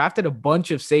that. They drafted a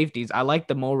bunch of safeties. I like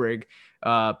the Morig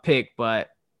pick,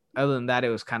 but other than that, it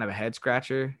was kind of a head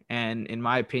scratcher. And in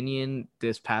my opinion,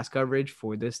 this pass coverage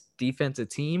for this defensive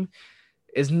team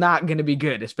is not going to be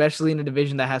good, especially in a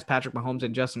division that has Patrick Mahomes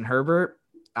and Justin Herbert.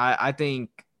 I think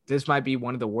this might be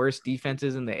one of the worst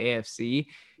defenses in the AFC,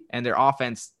 and their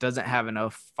offense doesn't have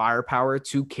enough firepower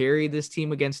to carry this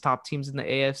team against top teams in the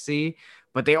AFC,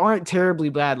 but they aren't terribly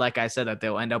bad. Like I said, that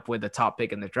they'll end up with a top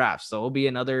pick in the draft. So it'll be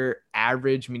another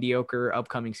average, mediocre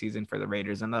upcoming season for the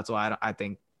Raiders. And that's why I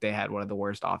think they had one of the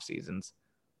worst off seasons.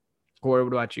 Corey,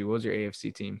 what about you? What was your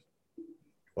AFC team?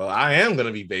 Well, I am going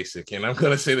to be basic, and I'm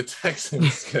going to say the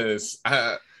Texans because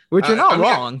which you're not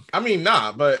wrong.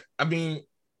 But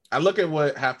I look at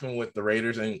what happened with the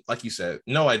Raiders, and like you said,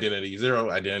 no identity, zero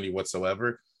identity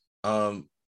whatsoever.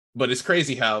 But it's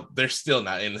crazy how they're still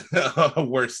not in a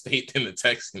worse state than the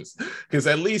Texans, because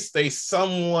at least they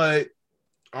somewhat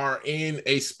are in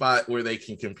a spot where they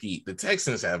can compete. The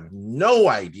Texans have no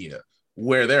idea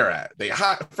where they're at.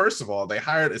 First of all, they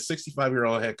hired a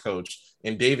 65-year-old head coach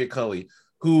in David Culley,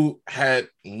 who had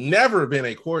never been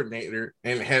a coordinator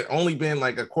and had only been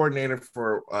like a coordinator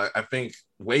for, I think,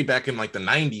 way back in like the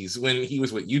 90s when he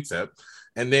was with UTEP.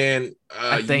 And then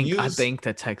I think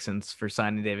the Texans for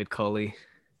signing David Culley.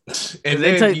 And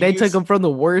they took him from the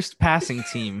worst passing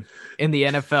team in the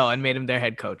NFL and made him their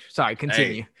head coach. Sorry,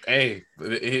 continue.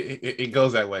 It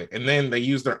goes that way. And then they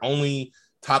used their only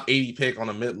top 80 pick on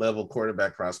a mid-level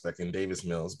quarterback prospect in Davis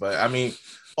Mills. But I mean,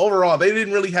 overall, they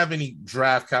didn't really have any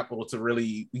draft capital to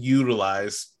really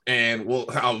utilize. And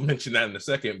I'll mention that in a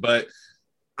second. But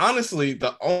honestly,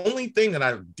 the only thing that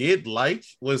I did like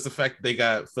was the fact that they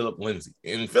got Philip Lindsay.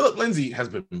 And Philip Lindsay has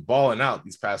been balling out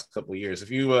these past couple of years. If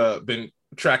you've been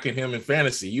tracking him in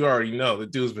fantasy, you already know the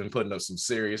dude's been putting up some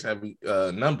serious heavy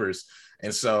numbers.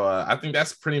 And so I think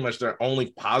that's pretty much their only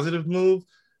positive move.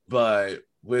 But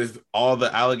with all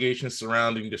the allegations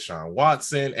surrounding Deshaun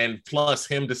Watson and plus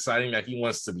him deciding that he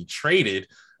wants to be traded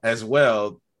as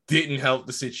well, didn't help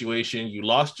the situation. You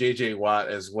lost JJ Watt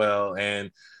as well. And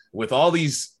with all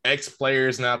these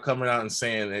ex-players now coming out and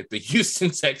saying that the Houston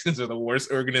Texans are the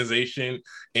worst organization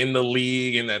in the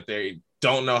league and that they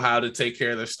don't know how to take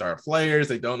care of their star players,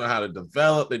 they don't know how to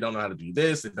develop, they don't know how to do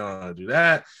this, they don't know how to do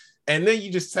that. And then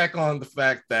you just tack on the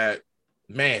fact that,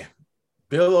 man,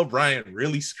 Bill O'Brien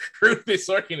really screwed this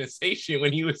organization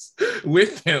when he was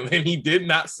with him, and he did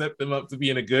not set them up to be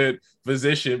in a good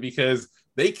position because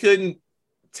they couldn't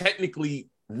technically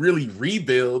really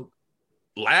rebuild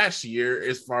last year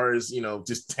as far as,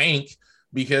 just tank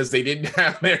because they didn't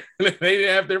have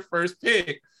their first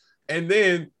pick. And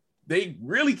then they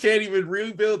really can't even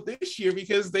rebuild this year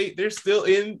because they're still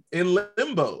in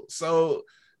limbo. So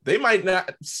they might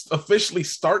not officially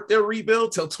start their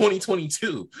rebuild till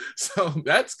 2022. So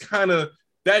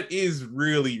that is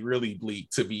really, really bleak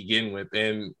to begin with.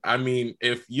 And I mean,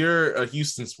 if you're a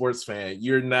Houston sports fan,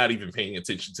 you're not even paying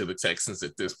attention to the Texans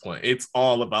at this point. It's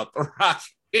all about the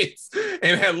Rockets.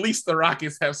 And at least the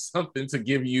Rockets have something to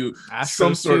give you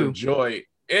some sort of joy.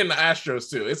 And the Astros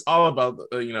too. It's all about,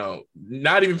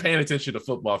 not even paying attention to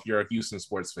football if you're a Houston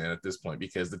sports fan at this point,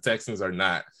 because the Texans are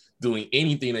not doing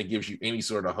anything that gives you any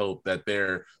sort of hope that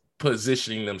they're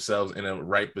positioning themselves in a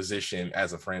right position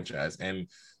as a franchise. And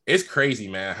it's crazy,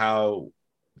 man, how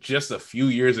just a few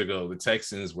years ago, the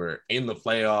Texans were in the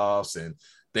playoffs and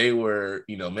they were,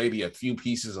 maybe a few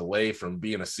pieces away from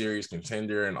being a serious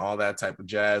contender and all that type of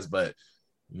jazz. But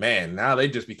man, now they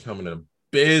just become an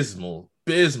abysmal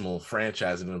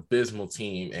franchise and an abysmal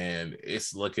team, and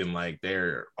it's looking like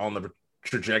they're on the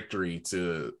trajectory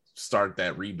to start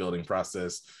that rebuilding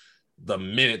process the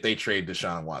minute they trade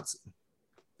Deshaun Watson.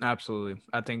 Absolutely.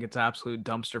 I think it's absolute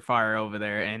dumpster fire over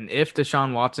there. And if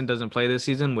Deshaun Watson doesn't play this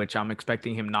season, which I'm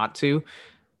expecting him not to,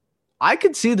 I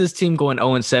could see this team going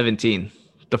 0-17.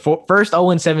 The first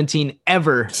 0-17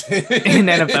 ever in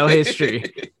NFL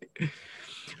history.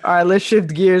 All right, let's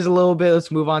shift gears a little bit.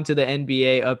 Let's move on to the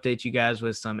NBA. Update you guys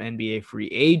with some NBA free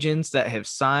agents that have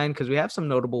signed, because we have some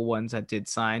notable ones that did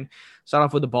sign. Start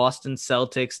off with the Boston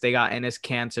Celtics. They got Enes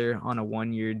Kanter on a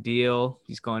 1-year deal.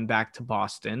 He's going back to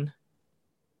Boston.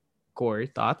 Corey,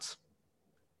 thoughts?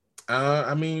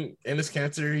 I mean, Enes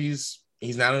Kanter, he's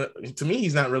not to me,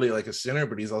 he's not really like a center,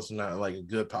 but he's also not like a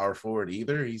good power forward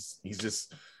either. He's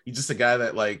just a guy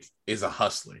that like is a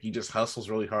hustler. He just hustles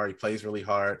really hard. He plays really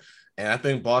hard. And I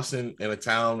think Boston, in a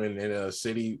town and in a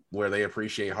city where they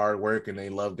appreciate hard work and they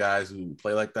love guys who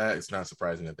play like that, it's not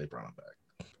surprising that they brought him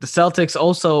back. The Celtics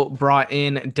also brought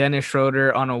in Dennis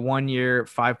Schroeder on a 1-year,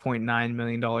 $5.9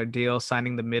 million deal,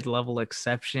 signing the mid-level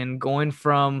exception, going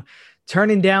from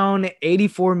turning down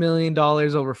 $84 million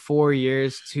over 4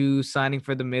 years to signing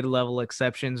for the mid-level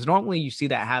exceptions. Normally you see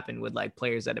that happen with like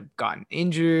players that have gotten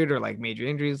injured or like major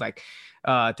injuries, like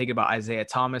thinking about Isaiah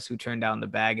Thomas, who turned down the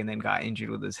bag and then got injured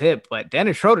with his hip. But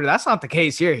Dennis Schroeder, that's not the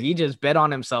case here. He just bet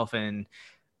on himself, and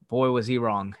boy, was he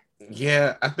wrong.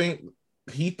 Yeah, I think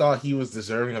he thought he was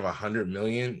deserving of $100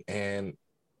 million. And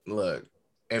look,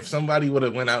 if somebody would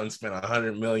have went out and spent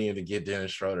 $100 million to get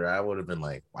Dennis Schroeder, I would have been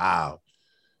like, wow.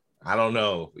 I don't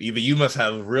know. Either you must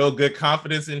have real good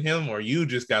confidence in him, or you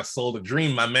just got sold a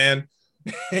dream, my man.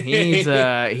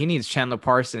 He needs Chandler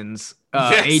Parsons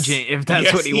agent if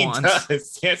that's what he wants.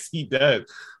 Does. Yes, he does.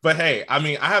 But hey, I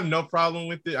mean, I have no problem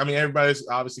with it. I mean, everybody's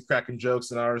obviously cracking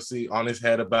jokes and obviously on his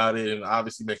head about it and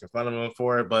obviously making fun of him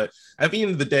for it. But at the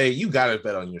end of the day, you got to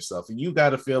bet on yourself, and you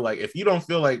got to feel like, if you don't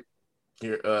feel like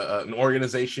you're an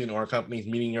organization or a company is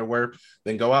meeting your worth,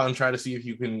 then go out and try to see if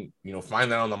you can,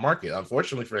 find that on the market.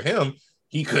 Unfortunately for him,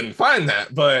 he couldn't find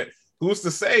that. But who's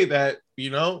to say that, he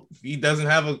doesn't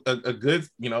have a good,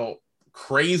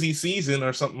 crazy season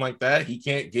or something like that, he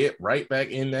can't get right back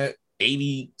in that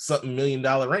 80-something million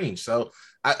range. So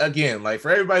again, like, for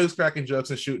everybody who's cracking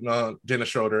jokes and shooting on Dennis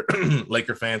Schroeder,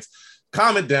 Laker fans,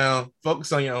 calm it down,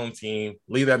 focus on your own team,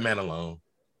 leave that man alone.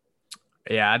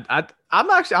 Yeah,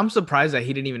 I'm surprised that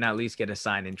he didn't even at least get a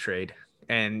sign and trade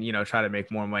and, try to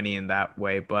make more money in that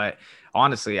way. But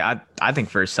honestly, I think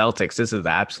for Celtics, this is the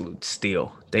absolute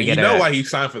steal. Why he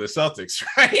signed for the Celtics,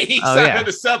 right? He signed for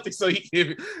the Celtics so he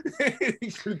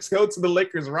could go to the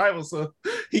Lakers' rival, so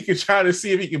he could try to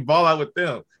see if he can ball out with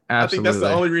them. Absolutely. I think that's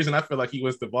the only reason I feel like he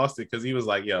went to Boston, because he was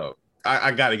like, yo,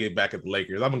 I got to get back at the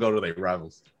Lakers. I'm going to go to their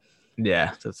rivals.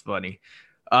 Yeah, that's funny.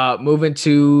 Moving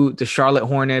to the Charlotte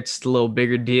Hornets, the little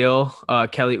bigger deal.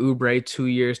 Kelly Oubre, 2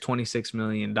 years, $26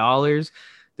 million.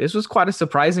 This was quite a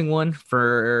surprising one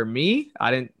for me.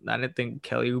 I didn't think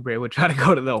Kelly Oubre would try to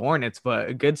go to the Hornets, but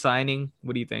a good signing.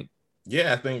 What do you think?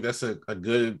 Yeah, I think that's a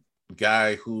good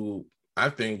guy who I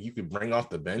think you could bring off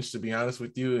the bench, to be honest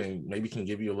with you, and maybe can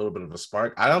give you a little bit of a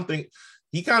spark. I don't think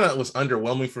he kind of was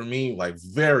underwhelming for me, like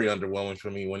very underwhelming for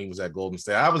me when he was at Golden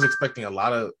State. I was expecting a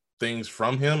lot of things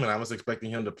from him, and I was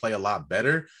expecting him to play a lot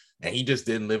better, and he just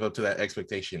didn't live up to that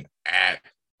expectation at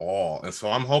all. And so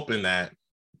I'm hoping that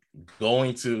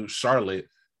going to Charlotte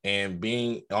and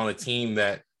being on a team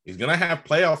that is going to have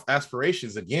playoff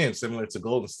aspirations again, similar to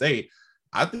Golden State,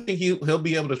 I think he'll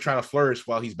be able to try to flourish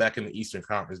while he's back in the Eastern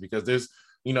Conference, because there's,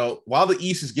 while the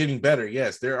East is getting better,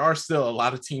 yes, there are still a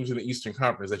lot of teams in the Eastern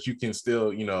Conference that you can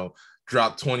still,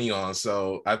 drop 20 on.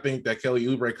 So I think that Kelly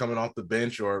Oubre coming off the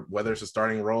bench, or whether it's a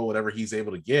starting role, whatever he's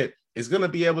able to get, is going to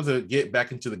be able to get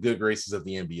back into the good graces of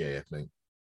the NBA, I think.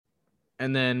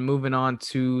 And then moving on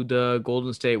to the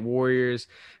Golden State Warriors,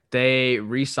 they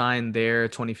re-signed their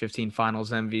 2015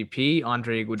 Finals MVP,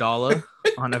 Andre Iguodala,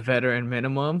 on a veteran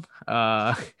minimum.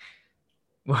 What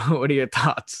are your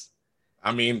thoughts?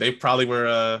 I mean, they probably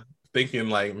were thinking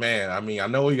like, man, I mean, I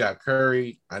know we got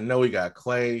Curry, I know we got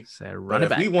Clay, but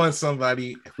if we want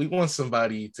somebody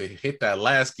to hit that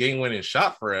last game-winning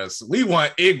shot for us, we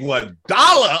want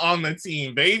Iguodala on the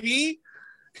team, baby.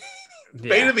 Yeah.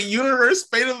 Fate of the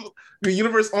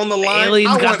universe on the line.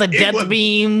 Aliens got the death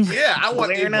beams. Yeah, I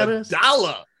want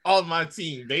Iguodala on my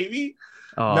team, baby.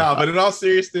 No, but in all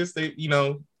seriousness, they,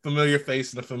 familiar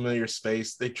face in a familiar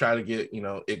space. They try to get,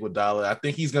 Iguodala. I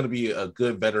think he's going to be a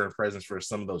good veteran presence for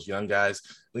some of those young guys.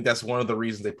 I think that's one of the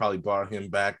reasons they probably brought him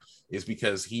back, is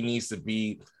because he needs to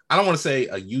be I don't want to say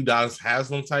a Udonis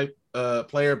Haslam type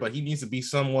player, but he needs to be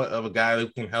somewhat of a guy who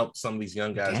can help some of these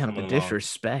young guys Damn, the coming along.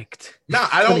 disrespect. No,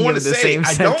 I don't Putting want him to in the say. same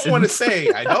I don't want to sentence.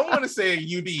 say. I don't want to say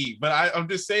a UD, but I'm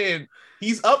just saying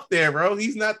he's up there, bro.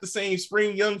 He's not the same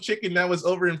spring young chicken that was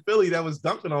over in Philly that was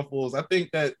dunking on fools. I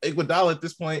think that Iguodala at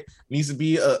this point needs to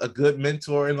be a good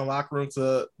mentor in the locker room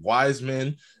to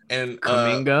Wiseman and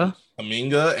Kaminga.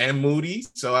 Kaminga and Moody.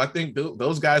 So I think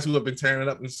those guys who have been tearing it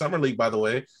up in summer league, by the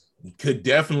way, could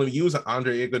definitely use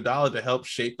Andre Iguodala to help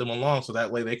shape them along, so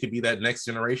that way they could be that next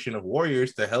generation of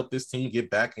Warriors to help this team get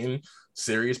back in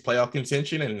serious playoff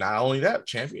contention, and not only that,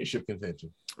 championship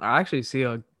contention. I actually see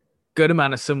a good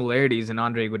amount of similarities in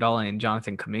Andre Iguodala and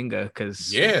Jonathan Kaminga,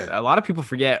 because a lot of people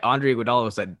forget Andre Iguodala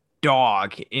was a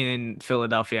dog in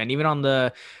Philadelphia, and even on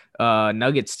the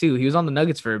Nuggets too. He was on the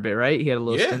Nuggets for a bit, right? He had a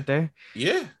little stint there.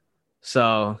 Yeah.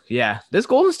 So, yeah, this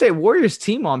Golden State Warriors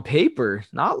team on paper,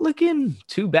 not looking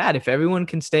too bad. If everyone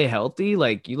can stay healthy,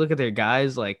 like you look at their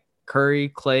guys like Curry,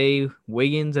 Clay,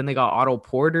 Wiggins, and they got Otto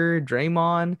Porter,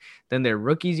 Draymond. Then their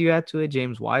rookies you add to it,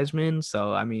 James Wiseman.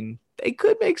 So, I mean, they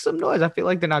could make some noise. I feel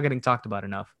like they're not getting talked about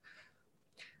enough.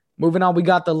 Moving on, we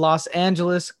got the Los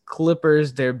Angeles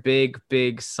Clippers. Their big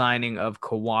signing of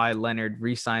Kawhi Leonard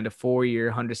re-signed a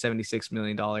 4-year, $176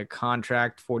 million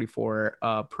contract,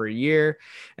 44 per year.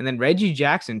 And then Reggie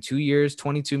Jackson, 2 years,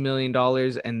 $22 million.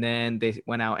 And then they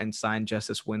went out and signed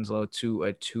Justice Winslow to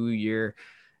a 2-year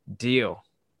deal.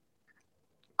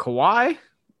 Kawhi,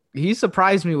 he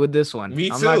surprised me with this one. Me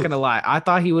too. I'm not gonna lie. I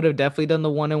thought he would have definitely done the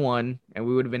 1-1, and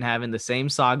we would have been having the same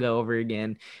saga over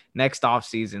again next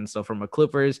offseason. So from a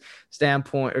Clippers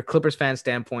standpoint, or Clippers fan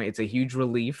standpoint, it's a huge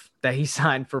relief that he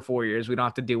signed for 4 years. We don't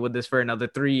have to deal with this for another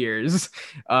 3 years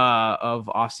of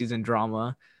offseason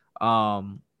drama.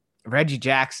 Reggie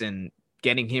Jackson,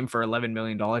 getting him for $11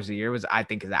 million a year was, I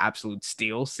think, is an absolute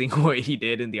steal, seeing what he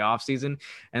did in the offseason.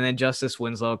 And then Justice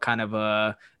Winslow, kind of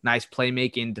a nice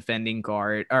playmaking defending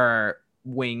guard or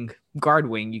guard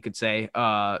wing, you could say,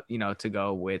 to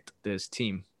go with this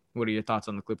team. What are your thoughts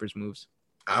on the Clippers moves?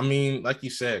 I mean, like you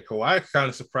said, Kawhi kind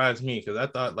of surprised me because I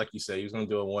thought, like you said, he was going to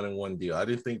do a 1-1 deal. I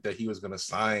didn't think that he was going to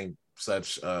sign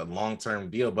such a long-term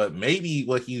deal, but maybe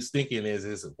what he's thinking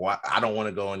is why I don't want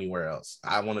to go anywhere else.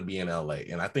 I want to be in LA.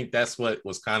 And I think that's what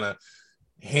was kind of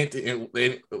hinting,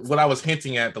 what I was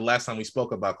hinting at the last time we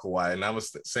spoke about Kawhi. And I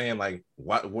was saying, like,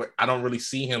 what I don't really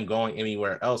see him going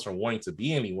anywhere else or wanting to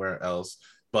be anywhere else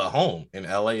but home, and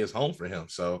LA is home for him.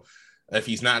 So if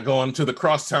he's not going to the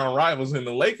crosstown rivals in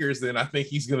the Lakers, then I think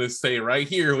he's going to stay right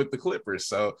here with the Clippers.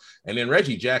 So, and then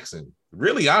Reggie Jackson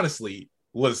really honestly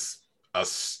was a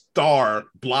star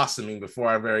blossoming before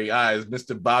our very eyes.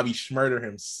 Mr. Bobby Schmurder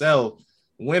himself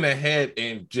went ahead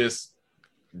and just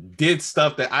did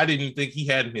stuff that I didn't think he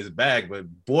had in his bag, but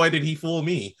boy, did he fool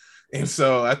me. And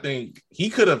so I think he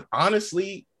could have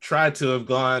honestly tried to have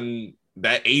gone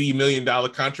that $80 million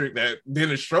contract that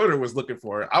Dennis Schroeder was looking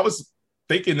for. I was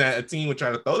thinking that a team would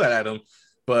try to throw that at him,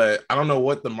 but I don't know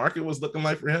what the market was looking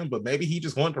like for him, but maybe he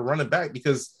just wanted to run it back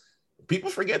because people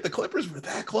forget the Clippers were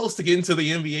that close to getting to the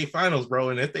NBA finals, bro.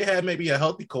 And if they had maybe a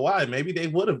healthy Kawhi, maybe they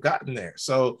would have gotten there.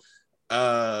 So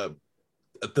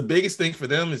the biggest thing for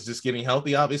them is just getting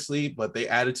healthy, obviously, but they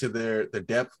added to their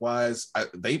depth wise.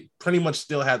 They pretty much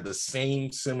still had the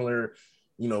same similar,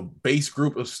 base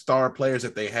group of star players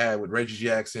that they had with Reggie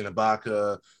Jackson,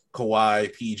 Ibaka,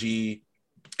 Kawhi, PG.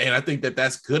 And I think that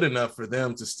that's good enough for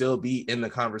them to still be in the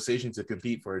conversation to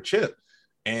compete for a chip.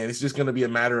 And it's just going to be a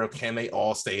matter of, can they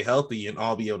all stay healthy and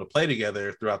all be able to play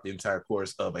together throughout the entire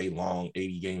course of a long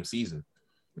 80-game season.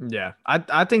 Yeah,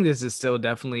 I think this is still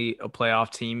definitely a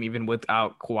playoff team, even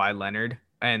without Kawhi Leonard.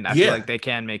 And I feel like they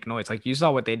can make noise. Like you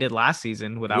saw what they did last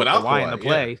season without Kawhi in the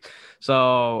play. Yeah.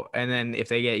 So, and then if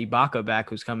they get Ibaka back,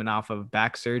 who's coming off of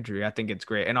back surgery, I think it's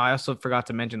great. And I also forgot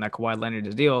to mention that Kawhi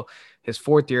Leonard's deal, his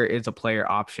 4th year is a player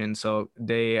option. So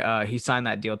he signed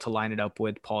that deal to line it up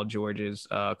with Paul George's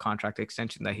contract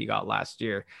extension that he got last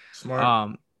year.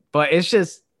 Smart. But it's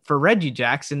just for Reggie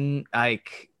Jackson,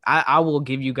 like, I will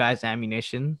give you guys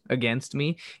ammunition against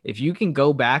me. If you can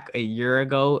go back a year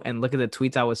ago and look at the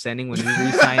tweets I was sending when we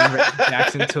re-signed Reggie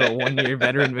Jackson to a 1-year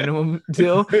veteran minimum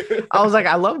deal, I was like,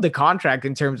 I love the contract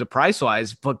in terms of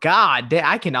price-wise, but God,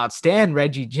 I cannot stand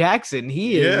Reggie Jackson.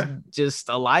 He is just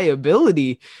a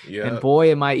liability. Yeah. And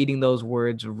boy, am I eating those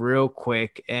words real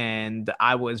quick. And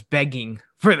I was begging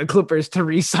for the Clippers to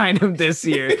re-sign him this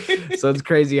year. So it's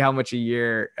crazy how much a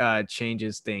year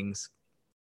changes things.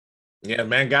 Yeah,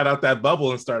 man got out that bubble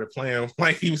and started playing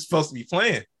like he was supposed to be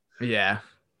playing. Yeah.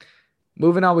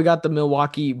 Moving on, we got the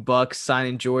Milwaukee Bucks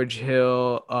signing George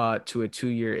Hill to a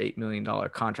 2-year, $8 million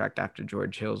contract after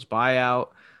George Hill's buyout.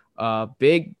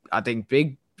 Big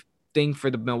thing for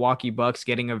the Milwaukee Bucks,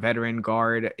 getting a veteran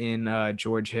guard in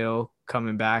George Hill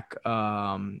coming back.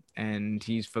 And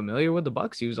he's familiar with the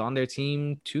Bucks. He was on their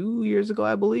team 2 years ago,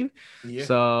 I believe. Yeah.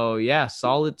 So yeah,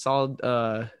 solid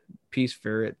piece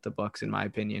for the Bucks, in my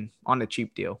opinion, on a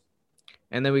cheap deal.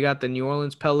 And then we got the New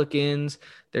Orleans Pelicans.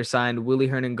 They're signed Willie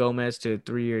Hernan Gomez to a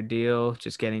 3-year deal,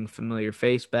 just getting familiar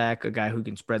face back, a guy who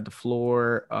can spread the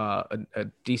floor, a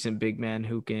decent big man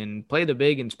who can play the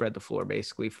big and spread the floor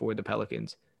basically for the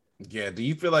Pelicans. Yeah. Do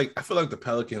you feel like, I feel like the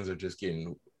Pelicans are just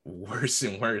getting worse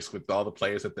and worse with all the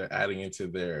players that they're adding into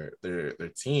their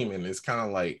team. And it's kind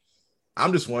of like,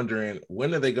 I'm just wondering,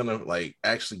 when are they gonna like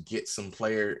actually get some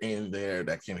player in there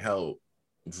that can help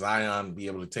Zion be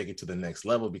able to take it to the next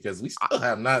level? Because we still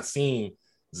have not seen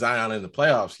Zion in the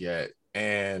playoffs yet.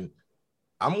 And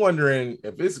I'm wondering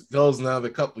if this goes another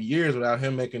couple years without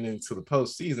him making it into the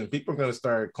postseason, people are going to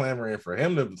start clamoring for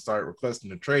him to start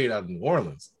requesting a trade out of New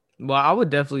Orleans. Well, I would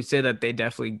definitely say that they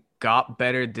definitely got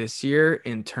better this year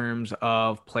in terms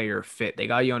of player fit. They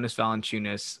got Jonas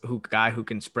Valanciunas, guy who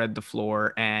can spread the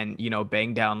floor and,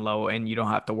 bang down low, and you don't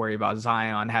have to worry about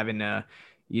Zion having to,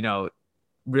 you know,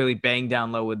 really bang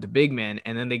down low with the big men.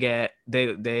 And then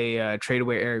they trade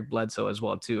away Eric Bledsoe as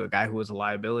well too, a guy who was a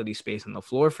liability space on the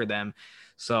floor for them.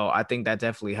 So I think that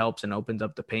definitely helps and opens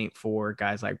up the paint for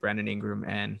guys like Brandon Ingram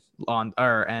and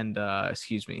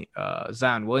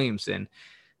Zion Williamson.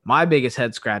 My biggest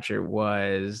head scratcher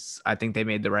was, I think they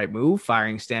made the right move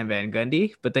firing Stan Van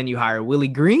Gundy, but then you hire Willie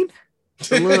Green.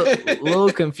 It's a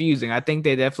little confusing. I think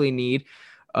they definitely need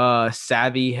a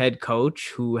savvy head coach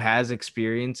who has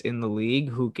experience in the league,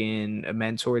 who can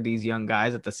mentor these young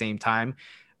guys at the same time,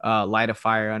 light a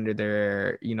fire under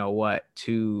their,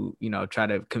 to try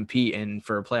to compete in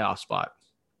for a playoff spot.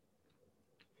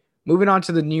 Moving on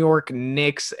to the New York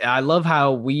Knicks. I love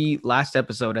how last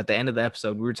episode, at the end of the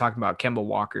episode, we were talking about Kemba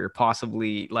Walker,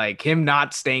 possibly like him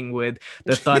not staying with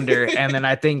the Thunder. And then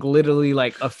I think literally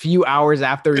like a few hours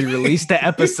after we released the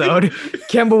episode,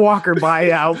 Kemba Walker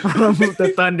buyout from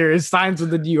the Thunder signs with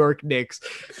the New York Knicks.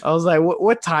 I was like,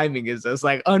 what timing is this?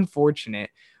 Like, unfortunate.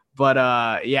 But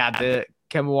the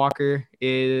Kemba Walker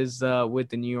is with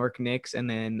the New York Knicks, and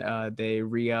then they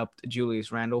re-upped Julius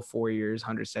Randle, 4 years,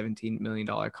 $117 million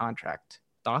contract.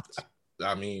 Thoughts?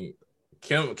 I mean,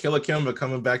 Killer Kemba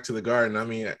coming back to the Garden. I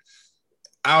mean,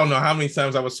 I don't know how many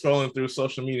times I was scrolling through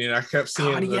social media and I kept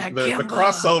seeing the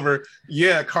crossover.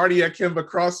 Yeah, Cardiac Kemba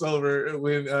crossover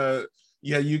when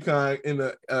UConn in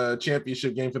the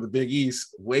championship game for the Big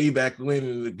East way back when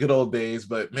in the good old days.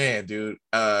 But man, dude,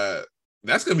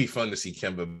 that's gonna be fun to see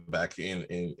Kemba back in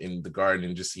the Garden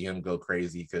and just see him go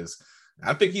crazy, because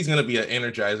I think he's gonna be an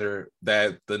energizer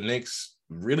that the Knicks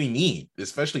really need,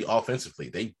 especially offensively.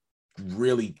 They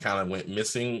really kind of went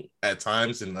missing at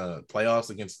times in the playoffs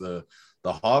against the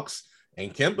Hawks.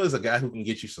 And Kemba is a guy who can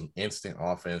get you some instant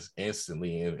offense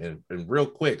instantly and real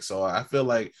quick. So I feel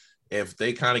like if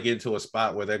they kind of get into a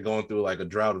spot where they're going through like a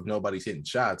drought of nobody's hitting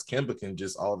shots, Kemba can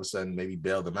just all of a sudden maybe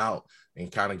bail them out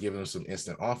and kind of give them some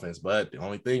instant offense. But the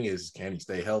only thing is, can he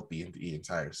stay healthy in the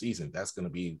entire season? That's going to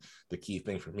be the key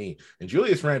thing for me. And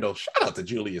Julius Randle, shout out to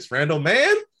Julius Randle,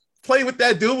 man. Played with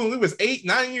that dude when we was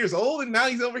 8-9 years old, and now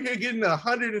he's over here getting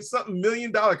 $100 and something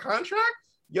million contract.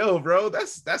 Yo, bro,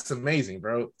 that's amazing,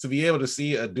 bro. To be able to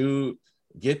see a dude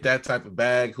get that type of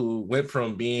bag, who went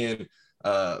from being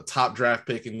top draft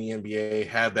pick in the NBA,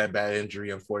 had that bad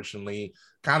injury, unfortunately,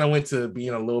 kind of went to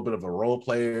being a little bit of a role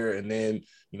player, and then,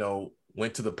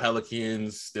 went to the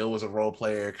Pelicans, still was a role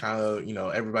player. Kind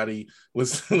of, everybody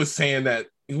was saying that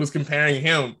he was comparing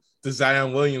him to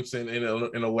Zion Williamson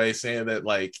in a way, saying that,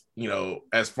 like,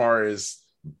 as far as,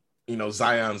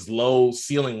 Zion's low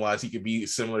ceiling wise, he could be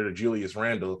similar to Julius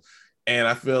Randle. And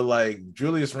I feel like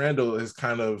Julius Randle has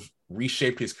kind of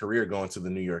reshaped his career going to the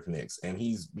New York Knicks, and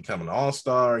he's become an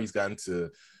all-star. He's gotten to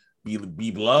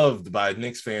be loved by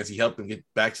Knicks fans. He helped them get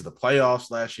back to the playoffs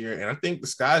last year. And I think the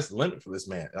sky's the limit for this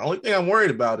man. The only thing I'm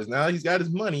worried about is, now he's got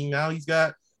his money. Now he's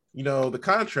got, the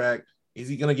contract. Is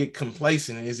he going to get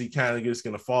complacent? And is he kind of just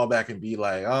going to fall back and be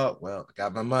like, oh, well, I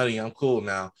got my money, I'm cool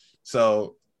now.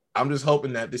 So I'm just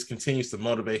hoping that this continues to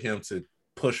motivate him to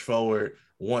push forward,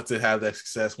 want to have that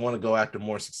success, want to go after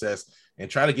more success, and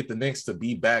try to get the Knicks to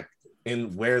be back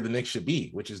in where the Knicks should be,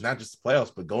 which is not just the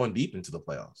playoffs, but going deep into the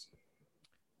playoffs.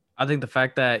 I think the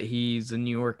fact that he's a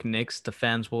New York Knicks, the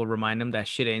fans will remind him that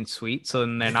shit ain't sweet. So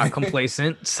then they're not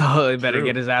complacent. So they better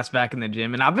get his ass back in the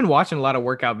gym. And I've been watching a lot of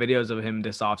workout videos of him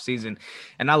this offseason.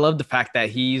 And I love the fact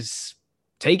that he's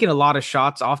taking a lot of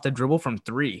shots off the dribble from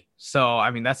 3. So, I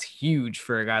mean, that's huge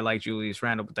for a guy like Julius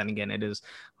Randle. But then again, it is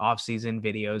off-season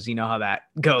videos. You know how that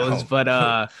goes. Oh,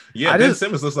 But yeah, Ben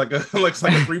Simmons looks like a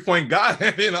 3-point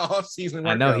guy in off-season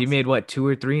I know he workouts. made 2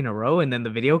 or 3 in a row, and then the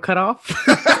video cut off.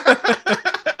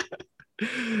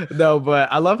 No,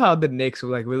 but I love how the Knicks were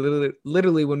like, we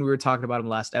literally when we were talking about him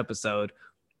last episode,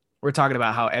 we're talking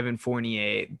about how Evan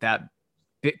Fournier, that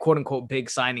quote unquote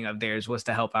big signing of theirs, was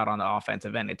to help out on the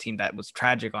offensive end, a team that was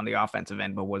tragic on the offensive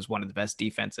end, but was one of the best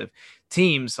defensive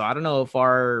teams. So I don't know if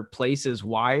our place is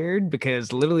wired,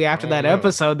 because literally after that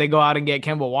episode, they go out and get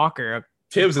Kemba Walker.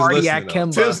 Tibbs is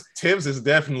listening. Tibbs is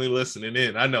definitely listening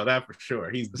in. I know that for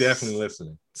sure. He's definitely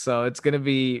listening. So it's going to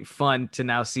be fun to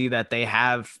now see that they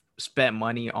have spent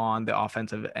money on the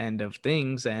offensive end of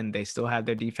things, and they still have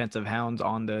their defensive hounds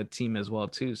on the team as well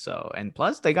too. So, and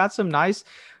plus they got some nice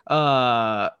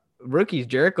rookies.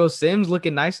 Jericho Sims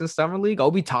looking nice in summer league.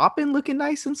 Obi Toppin looking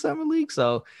nice in summer league.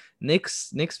 So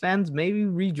Knicks fans maybe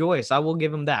rejoice. I will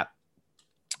give them that.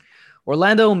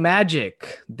 Orlando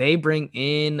Magic, they bring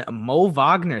in Mo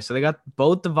Wagner. So they got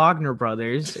both the Wagner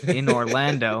brothers in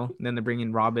Orlando. Then they bring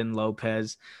in Robin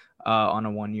Lopez on a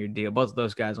 1-year deal. Both of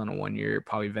those guys on a 1-year,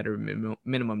 probably veteran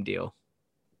minimum deal.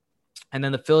 And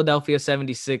then the Philadelphia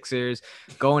 76ers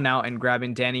going out and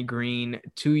grabbing Danny Green,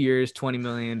 2 years, $20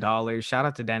 million. Shout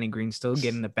out to Danny Green, still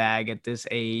getting the bag at this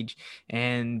age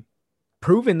and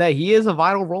proving that he is a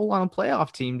vital role on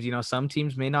playoff teams. You know, some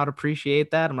teams may not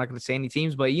appreciate that. I'm not going to say any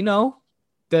teams, but you know,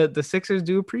 the Sixers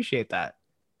do appreciate that.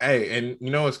 Hey, and you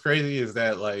know what's crazy is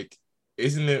that, like,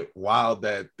 isn't it wild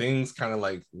that things kind of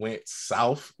like went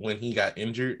south when he got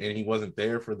injured and he wasn't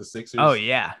there for the Sixers? Oh,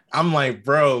 yeah. I'm like,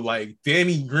 bro, like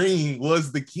Danny Green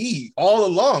was the key all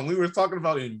along. We were talking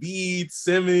about Embiid,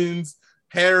 Simmons,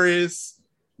 Harris.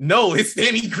 No, it's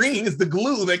Danny Green is the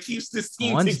glue that keeps this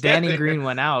team Once together. Danny Green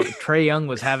went out, Trae Young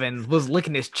was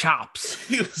licking his chops.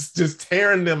 He was just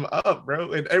tearing them up,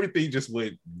 bro. And everything just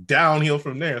went downhill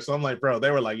from there. So I'm like, bro, they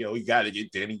were like, yo, we got to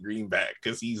get Danny Green back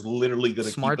because he's literally going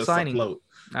to keep us afloat.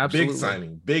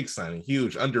 Absolutely. Big signing,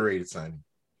 huge, underrated signing.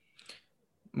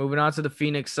 Moving on to the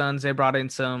Phoenix Suns, they brought in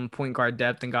some point guard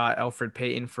depth and got Elfrid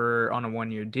Payton on a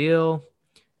 1-year deal.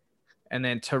 And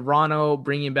then Toronto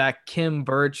bringing back Kim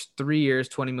Birch, 3 years,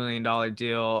 $20 million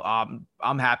deal.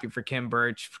 I'm happy for Kim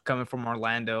Birch coming from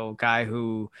Orlando, guy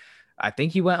who I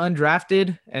think he went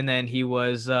undrafted, and then he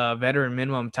was a veteran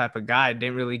minimum type of guy.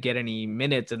 Didn't really get any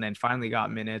minutes, and then finally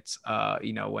got minutes. When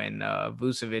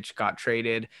Vucevic got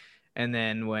traded, and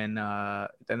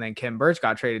then Kim Birch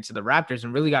got traded to the Raptors,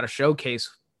 and really got to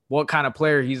showcase what kind of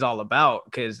player he's all about,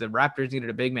 because the Raptors needed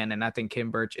a big man, and I think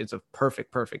Kim Birch is a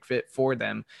perfect fit for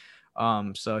them.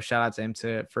 So shout out to him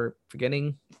for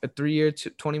getting a 3-year,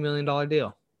 $20 million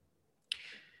deal.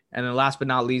 And then last but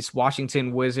not least,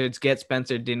 Washington Wizards get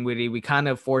Spencer Dinwiddie. We kind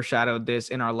of foreshadowed this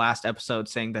in our last episode,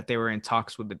 saying that they were in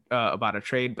talks with about a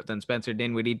trade, but then Spencer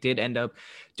Dinwiddie did end up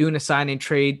doing a sign and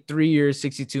trade, 3 years,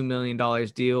 $62 million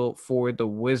deal for the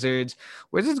Wizards.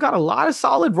 Wizards got a lot of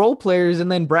solid role players,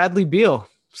 and then Bradley Beal.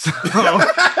 So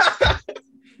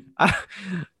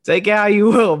take it how you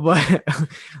will, but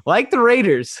like the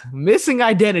Raiders, missing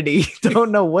identity,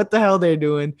 don't know what the hell they're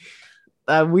doing.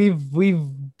 We've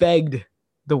begged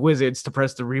the Wizards to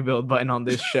press the rebuild button on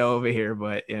this show over here,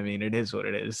 but I mean, it is what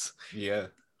it is. Yeah.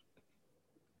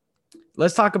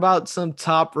 Let's talk about some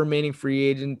top remaining free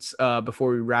agents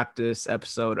before we wrap this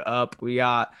episode up. We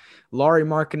got Lauri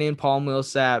Markkanen, Paul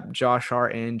Millsap, Josh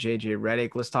Hart, and JJ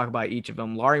Redick. Let's talk about each of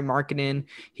them. Lauri Markkanen,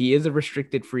 he is a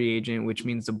restricted free agent, which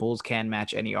means the Bulls can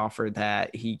match any offer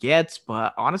that he gets.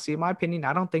 But honestly, in my opinion,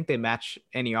 I don't think they match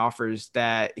any offers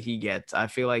that he gets. I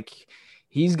feel like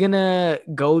he's going to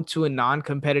go to a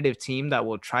non-competitive team that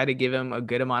will try to give him a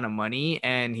good amount of money,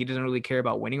 and he doesn't really care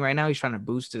about winning right now. He's trying to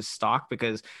boost his stock,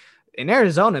 because in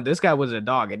Arizona, this guy was a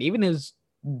dog. And even his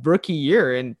rookie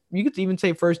year, and you could even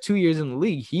say first 2 years in the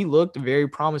league, he looked very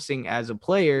promising as a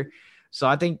player. So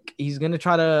I think he's going to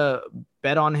try to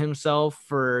bet on himself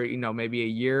for, maybe a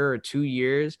year or 2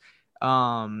 years,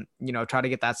 try to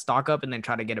get that stock up and then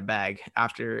try to get a bag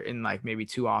after in like maybe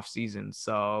 2 off seasons.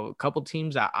 So a couple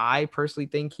teams that I personally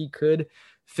think he could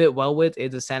fit well with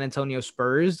is the San Antonio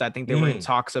Spurs. I think they were in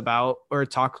talk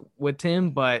with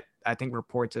him, but I think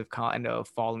reports have kind of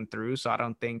fallen through. So I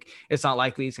don't think it's not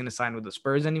likely he's going to sign with the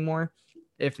Spurs anymore.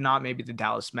 If not, maybe the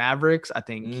Dallas Mavericks. I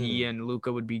think he and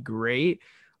Luka would be great.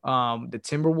 The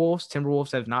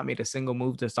Timberwolves have not made a single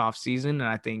move this offseason, and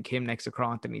I think him next to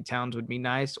Karl Anthony Towns would be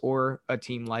nice, or a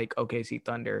team like OKC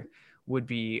Thunder would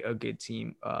be a good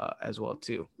team as well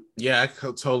too. Yeah, I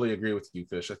totally agree with you,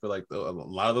 Fish. I feel like a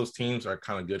lot of those teams are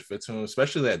kind of good fits to him,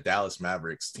 especially that Dallas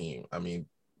Mavericks team. I mean,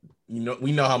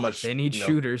 we know how much they need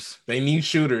shooters. They need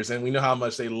shooters, and we know how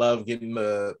much they love getting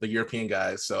the European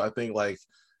guys. So I think like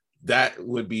that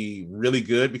would be really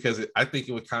good because I think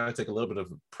it would kind of take a little bit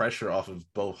of pressure off of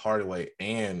both Hardaway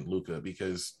and Luka,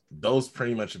 because those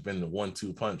pretty much have been the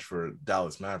 1-2 punch for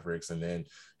Dallas Mavericks, and then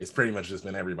it's pretty much just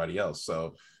been everybody else.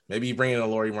 So maybe you bring in a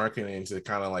Lauri Markkanen to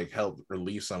kind of like help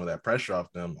relieve some of that pressure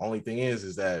off them. Only thing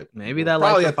is that maybe that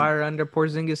lights a fire under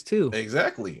Porzingis too.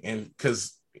 Exactly, and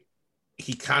because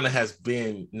he kind of has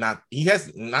been he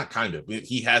has not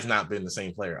been the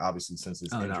same player obviously since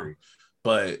his injury,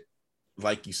 but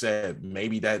like you said,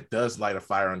 maybe that does light a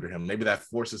fire under him. Maybe that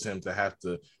forces him to have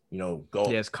to, go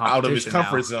out of his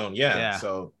comfort zone. Yeah.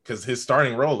 So, because his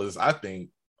starting role is, I think,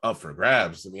 up for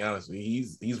grabs. To be honest,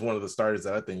 he's one of the starters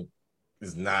that I think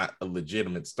is not a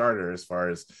legitimate starter as far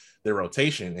as their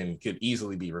rotation, and could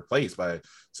easily be replaced by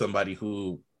somebody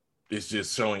who is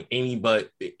just showing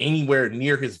anywhere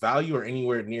near his value or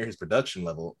anywhere near his production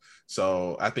level.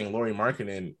 So I think Lauri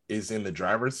Markkanen is in the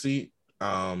driver's seat.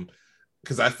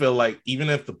 Because I feel like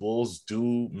even if the Bulls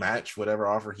do match whatever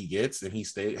offer he gets and he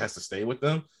has to stay with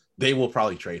them, they will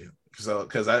probably trade him. So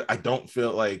because I don't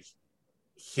feel like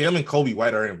him and Kobe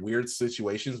White are in weird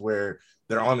situations where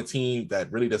they're on a team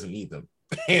that really doesn't need them.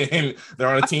 And they're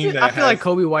on a team I feel like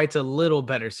Kobe White's a little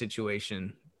better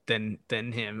situation than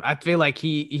him. I feel like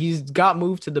he's got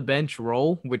moved to the bench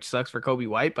role, which sucks for Kobe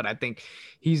White, but I think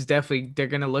they're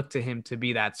gonna look to him to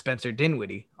be that Spencer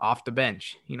Dinwiddie off the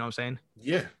bench. You know what I'm saying?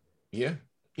 Yeah.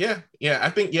 I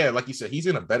think, like you said, he's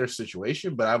in a better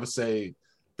situation, but I would say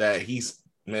that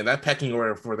that pecking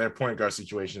order for their point guard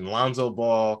situation, Lonzo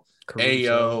Ball,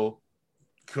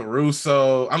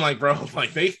 Caruso. I'm like, bro,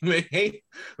 like they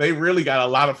really got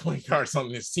a lot of point guards on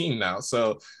this team now.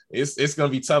 So it's going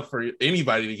to be tough for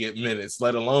anybody to get minutes,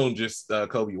 let alone just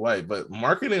Kobe White. But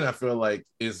Markkanen, I feel like,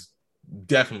 is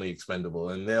definitely expendable,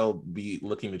 and they'll be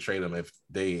looking to trade him if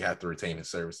they have to retain his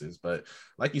services. But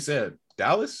like you said,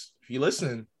 Dallas, if you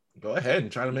listen, go ahead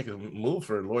and try to make a move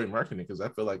for Lauri Markkanen, because I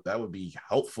feel like that would be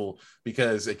helpful.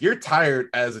 Because if you're tired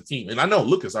as a team, and I know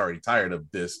Luka's already tired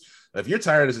of this, if you're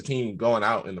tired as a team going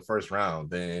out in the first round,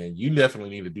 then you definitely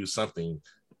need to do something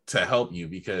to help you,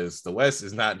 because the West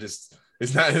is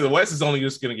the West is only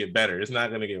just going to get better. It's not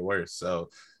going to get worse. So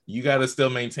you got to still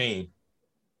maintain.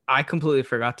 I completely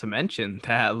forgot to mention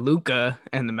that Luka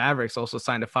and the Mavericks also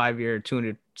signed a 5-year,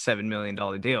 $207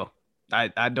 million deal.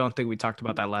 I don't think we talked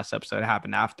about that last episode. It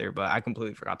happened after, but I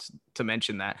completely forgot to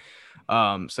mention that.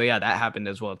 So yeah, that happened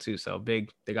as well too. So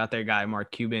big, they got their guy, Mark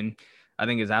Cuban, I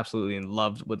think is absolutely in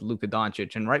love with Luka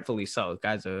Doncic, and rightfully so. The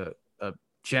guy's a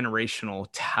generational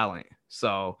talent.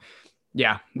 So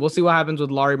yeah, we'll see what happens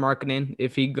with Lauri Markkanen.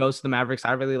 If he goes to the Mavericks,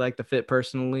 I really like the fit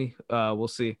personally. We'll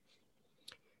see.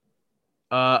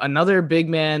 Another big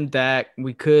man that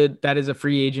is a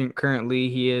free agent currently,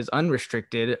 he is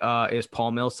unrestricted, is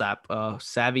Paul Millsap, a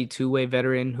savvy two-way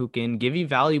veteran who can give you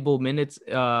valuable minutes,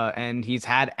 and he's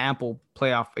had ample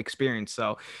playoff experience.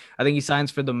 So I think he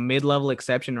signs for the mid-level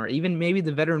exception, or even maybe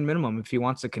the veteran minimum if he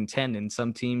wants to contend. And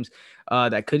some teams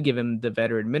that could give him the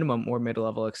veteran minimum or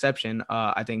mid-level exception.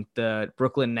 I think the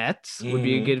Brooklyn Nets would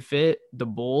be a good fit. The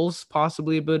Bulls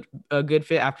possibly a good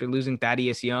fit after losing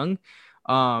Thaddeus Young.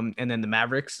 And then the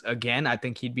Mavericks, again, I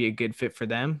think he'd be a good fit for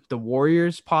them. The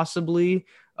Warriors possibly,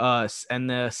 and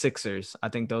the Sixers. I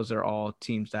think those are all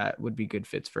teams that would be good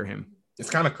fits for him. It's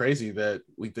kind of crazy that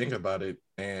we think about it.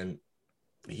 And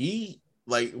he,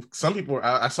 like, some people,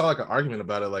 I saw like an argument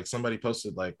about it. Like somebody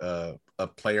posted like a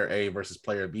player A versus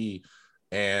player B,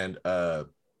 and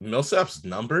Millsap's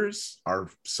numbers are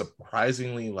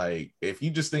surprisingly, like, if you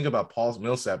just think about Paul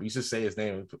Millsap, you just say his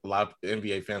name, a lot of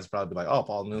NBA fans probably be like, oh,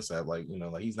 Paul Millsap, like,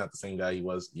 like he's not the same guy he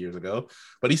was years ago,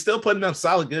 but he's still putting up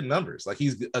solid, good numbers. Like,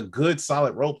 he's a good,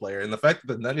 solid role player. And the fact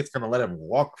that the Nuggets kind of let him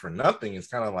walk for nothing is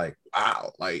kind of like,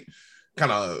 wow, like,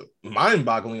 kind of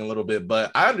mind-boggling a little bit.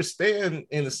 But I understand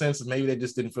in the sense of maybe they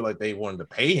just didn't feel like they wanted to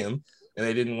pay him, and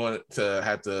they didn't want to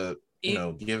have to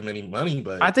give him any money.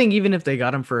 But I think even if they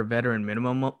got him for a veteran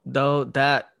minimum, though,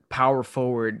 that power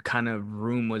forward kind of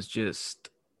room was just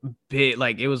big.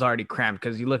 Like, it was already cramped,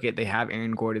 because you look at, they have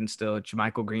Aaron Gordon still,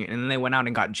 JaMychal Green, and then they went out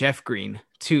and got Jeff Green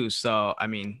too. So I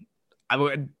mean,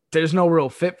 there's no real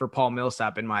fit for Paul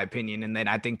Millsap in my opinion. And then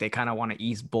I think they kind of want to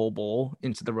ease Bol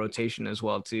into the rotation as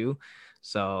well too.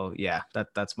 So yeah,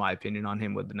 that's my opinion on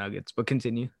him with the Nuggets. But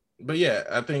continue. But yeah,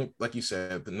 I think, like you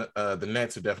said, the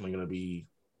Nets are definitely going to be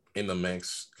in the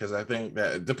mix, because I think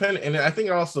that and I think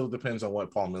it also depends on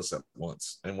what Paul Millsap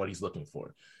wants and what he's looking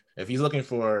for. If he's looking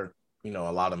for, a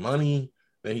lot of money,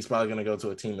 then he's probably going to go to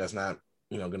a team that's not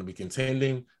going to be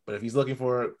contending. But if he's looking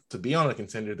for to be on a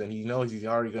contender, then he knows he's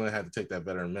already going to have to take that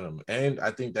veteran minimum. And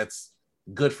I think that's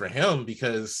good for him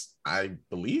because I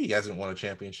believe he hasn't won a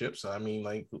championship. So I mean,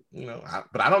 like,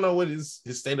 but I don't know what his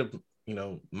state of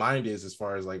mind is as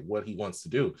far as like what he wants to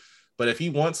do. But if he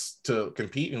wants to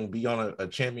compete and be on a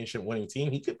championship winning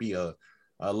team, he could be a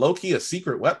low key a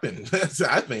secret weapon.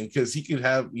 I think because he could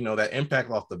have that impact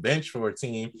off the bench for a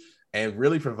team and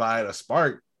really provide a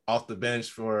spark off the bench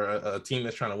for a team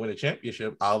that's trying to win a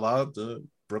championship, a la the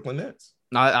Brooklyn Nets.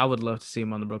 I would love to see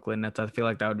him on the Brooklyn Nets. I feel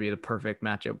like that would be the perfect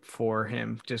matchup for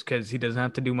him just because he doesn't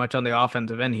have to do much on the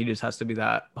offensive end. He just has to be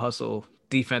that hustle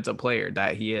defensive player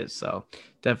that he is. So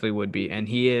definitely would be. And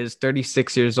he is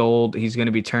 36 years old. He's going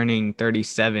to be turning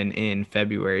 37 in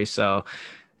February. So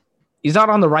he's not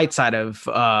on the right side of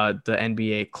the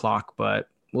NBA clock, but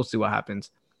we'll see what happens.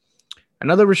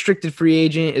 Another restricted free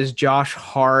agent is Josh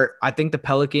Hart. I think the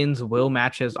Pelicans will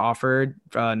match his offer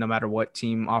no matter what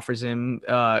team offers him,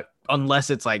 unless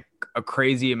it's like a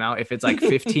crazy amount. If it's like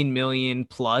 15 million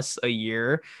plus a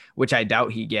year, which I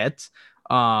doubt he gets,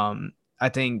 I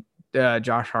think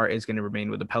Josh Hart is going to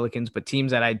remain with the Pelicans. But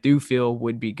teams that I do feel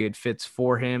would be good fits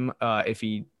for him if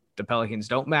the Pelicans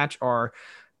don't match are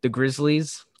the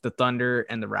Grizzlies, the Thunder,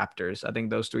 and the Raptors. I think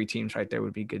those three teams right there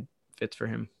would be good fits for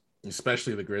him.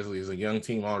 Especially the Grizzlies, a young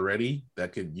team already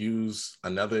that could use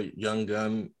another young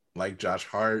gun like Josh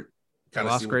Hart. Kind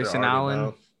of see what Grayson Allen.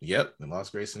 About. Yep, they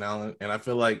lost Grayson Allen, and I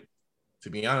feel like, to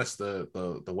be honest,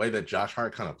 the way that Josh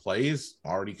Hart kind of plays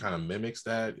already kind of mimics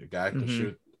that. A guy can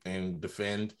shoot and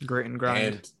defend, grit and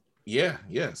grind. And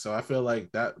yeah. So I feel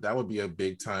like that would be a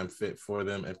big time fit for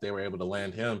them if they were able to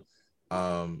land him.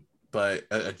 But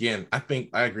again, I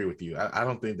agree with you. I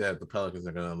don't think that the Pelicans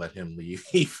are going to let him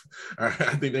leave. I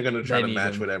think they're going to try to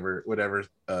match whatever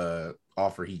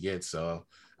offer he gets. So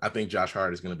I think Josh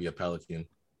Hart is going to be a Pelican.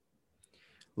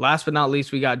 Last but not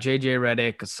least, we got JJ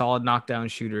Redick, a solid knockdown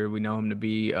shooter. We know him to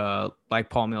be, like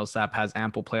Paul Millsap, has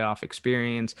ample playoff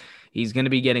experience. He's going to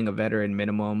be getting a veteran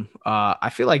minimum. I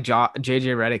feel like JJ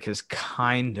Redick has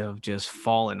kind of just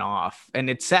fallen off. And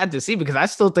it's sad to see because I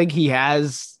still think he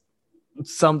has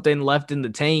something left in the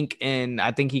tank, and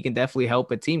I think he can definitely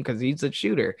help a team because he's a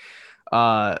shooter.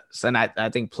 And I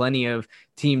think plenty of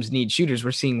teams need shooters.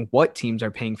 We're seeing what teams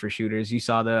are paying for shooters. You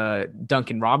saw the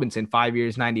Duncan Robinson 5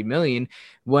 years, 90 million,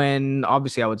 when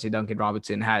obviously I would say Duncan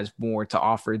Robinson has more to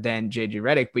offer than JJ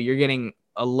Redick, but you're getting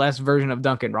a less version of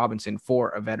Duncan Robinson for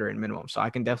a veteran minimum. So I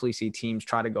can definitely see teams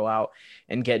try to go out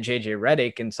and get JJ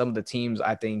Redick. And some of the teams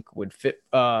I think would fit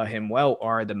him well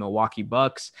are the Milwaukee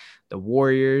Bucks, the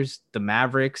Warriors, the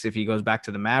Mavericks, if he goes back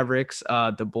to the Mavericks,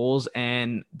 the Bulls,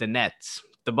 and the Nets.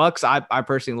 The Bucks I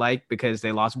personally like because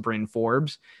they lost Bryn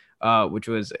Forbes, which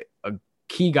was a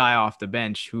key guy off the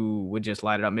bench who would just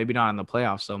light it up. Maybe not in the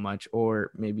playoffs so much, or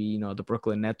maybe, the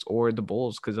Brooklyn Nets or the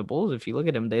Bulls. Because the Bulls, if you look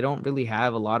at them, they don't really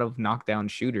have a lot of knockdown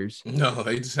shooters. No,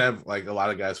 they just have like a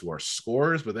lot of guys who are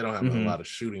scorers, but they don't have a lot of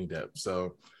shooting depth.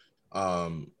 So,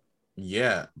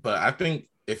 yeah. But I think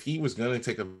if he was going to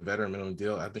take a veteran minimum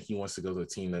deal, I think he wants to go to a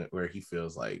team where he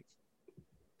feels like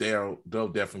they'll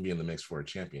definitely be in the mix for a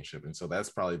championship. And so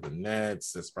that's probably the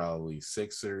Nets. That's probably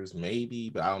Sixers, maybe.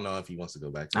 But I don't know if he wants to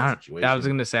go back to that situation. I was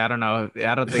going to say, I don't know.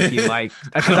 I don't think he like –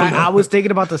 because I was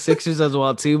thinking about the Sixers as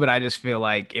well too, but I just feel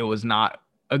like it was not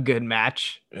a good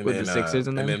match with the Sixers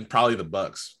in there. And then probably the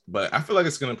Bucks. But I feel like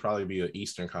it's going to probably be an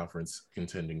Eastern Conference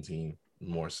contending team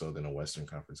more so than a Western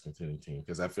Conference contending team,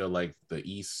 because I feel like the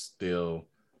East still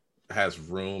 – has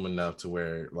room enough to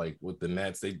where, like with the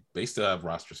Nets, they still have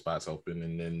roster spots open,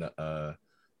 and then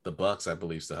the Bucks, I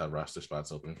believe, still have roster spots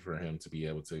open for him to be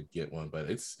able to get one. But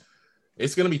it's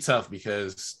going to be tough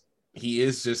because he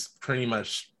is just pretty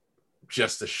much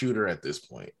just a shooter at this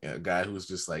point, a guy who's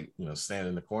just like standing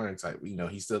in the corner type.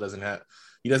 He still doesn't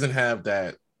have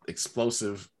that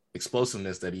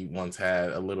explosiveness that he once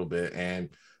had a little bit. And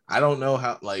I don't know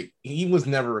how, like, he was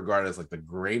never regarded as like the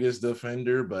greatest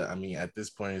defender, but I mean, at this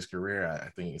point in his career, I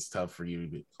think it's tough for you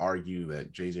to argue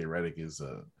that JJ Redick is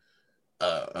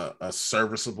a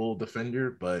serviceable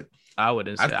defender. But I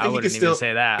wouldn't even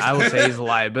say that. I would say he's a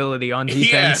liability on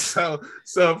defense. Yeah,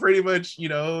 so pretty much,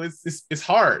 it's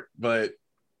hard, but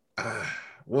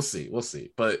we'll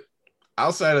see. But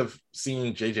outside of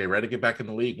seeing JJ Redick get back in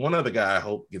the league, one other guy I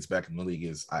hope gets back in the league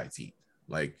is IT.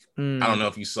 Like, I don't know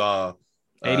if you saw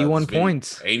 81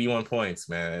 points. 81 points,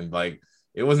 man. And like,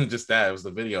 it wasn't just that. It was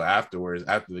the video afterwards,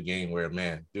 after the game, where,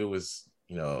 man, dude was,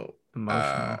 emotional.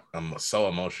 I'm so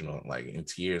emotional, like in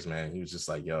tears, man. He was just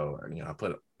like, yo, I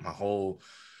put my whole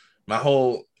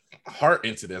heart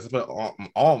into this. I put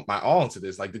all into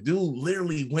this. Like, the dude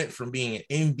literally went from being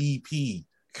an MVP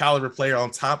caliber player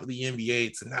on top of the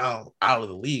NBA to now out of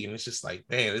the league. And it's just like,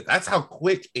 man, that's how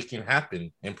quick it can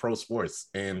happen in pro sports.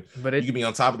 And you can be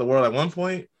on top of the world at one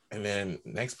point, and then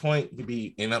next point you could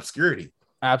be in obscurity.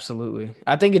 Absolutely.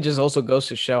 I think it just also goes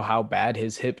to show how bad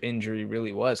his hip injury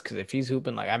really was. Because if he's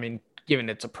hooping, like, I mean, given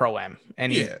it's a pro-am,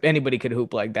 anybody could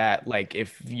hoop like that. Like,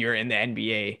 if you're in the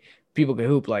NBA, people could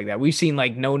hoop like that. We've seen,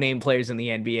 like, no-name players in the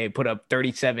NBA put up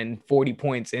 37, 40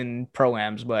 points in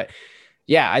pro-ams. But,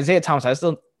 yeah, Isaiah Thomas,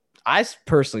 I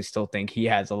personally still think he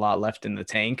has a lot left in the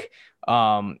tank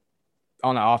on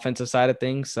the offensive side of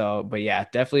things. So, but, yeah,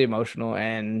 definitely emotional.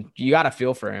 And you got to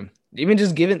feel for him. Even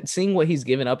just seeing what he's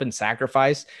given up and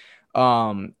sacrifice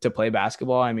to play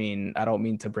basketball. I mean, I don't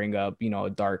mean to bring up, a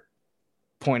dark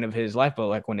point of his life, but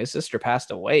like when his sister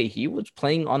passed away, he was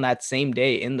playing on that same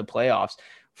day in the playoffs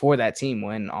for that team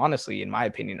when honestly, in my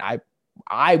opinion,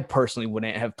 I personally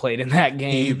wouldn't have played in that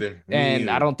game. Me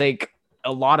either. I don't think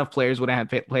a lot of players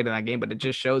wouldn't have played in that game, but it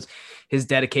just shows his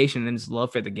dedication and his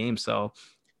love for the game. So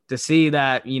to see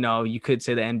that, you could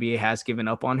say the NBA has given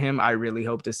up on him. I really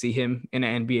hope to see him in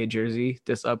an NBA jersey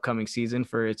this upcoming season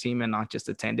for a team and not just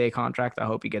a 10-day contract. I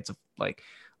hope he gets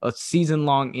a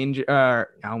season-long injury. I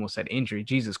almost said injury.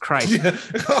 Jesus Christ.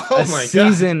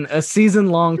 A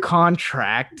season-long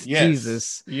contract. Yes.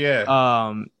 Jesus.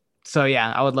 Yeah. So,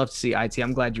 yeah, I would love to see IT.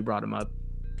 I'm glad you brought him up.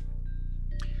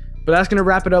 But that's going to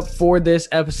wrap it up for this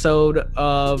episode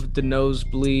of The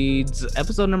Nosebleeds.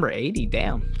 Episode number 80.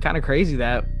 Damn. Kind of crazy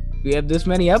that we have this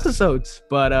many episodes.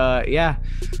 But, yeah,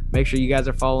 make sure you guys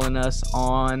are following us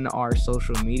on our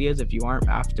social medias. If you aren't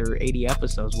after 80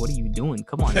 episodes, what are you doing?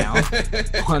 Come on now.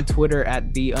 On Twitter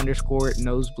at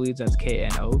 @_nosebleeds. That's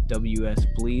KNOWS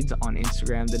Bleeds. On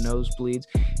Instagram, The Nosebleeds.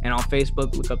 And on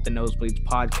Facebook, look up The Nosebleeds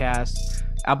Podcast.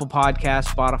 Apple Podcasts,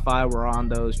 Spotify, we're on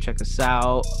those. Check us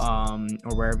out,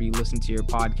 or wherever you listen to your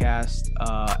podcast.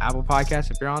 Apple Podcasts,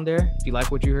 if you're on there, if you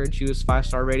like what you heard, shoot us a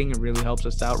 5-star rating. It really helps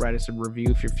us out. Write us a review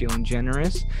if you're feeling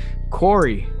generous.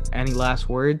 Corey, any last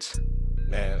words?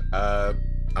 Man,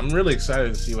 I'm really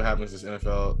excited to see what happens this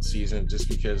NFL season, just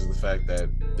because of the fact that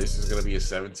this is going to be a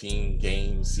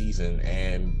 17-game season,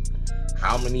 and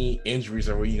how many injuries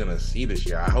are we going to see this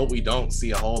year? I hope we don't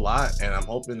see a whole lot, and I'm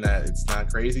hoping that it's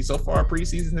not crazy. So far,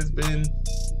 preseason has been,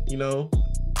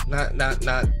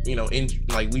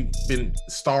 we've been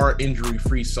star injury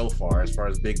free so far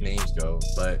as big names go.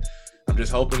 But I'm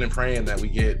just hoping and praying that we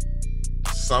get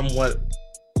somewhat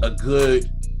a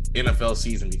good NFL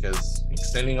season, because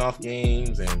extending off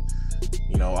games and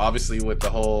obviously with the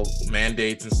whole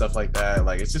mandates and stuff like that,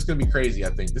 like, it's just gonna be crazy. I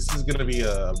think this is gonna be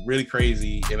a really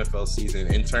crazy NFL season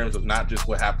in terms of not just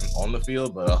what happens on the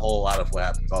field, but a whole lot of what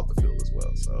happens off the field as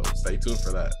well. So stay tuned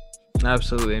for that.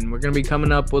 Absolutely. And we're going to be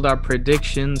coming up with our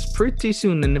predictions pretty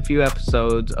soon in a few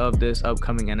episodes of this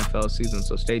upcoming NFL season.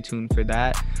 So stay tuned for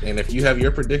that. And if you have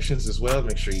your predictions as well,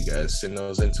 make sure you guys send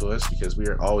those in to us, because we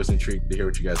are always intrigued to hear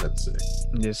what you guys have to say.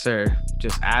 Yes, sir.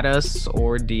 Just add us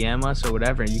or DM us or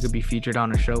whatever, and you could be featured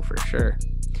on a show for sure.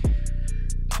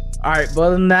 All right. But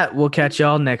other than that, we'll catch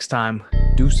y'all next time.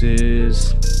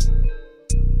 Deuces.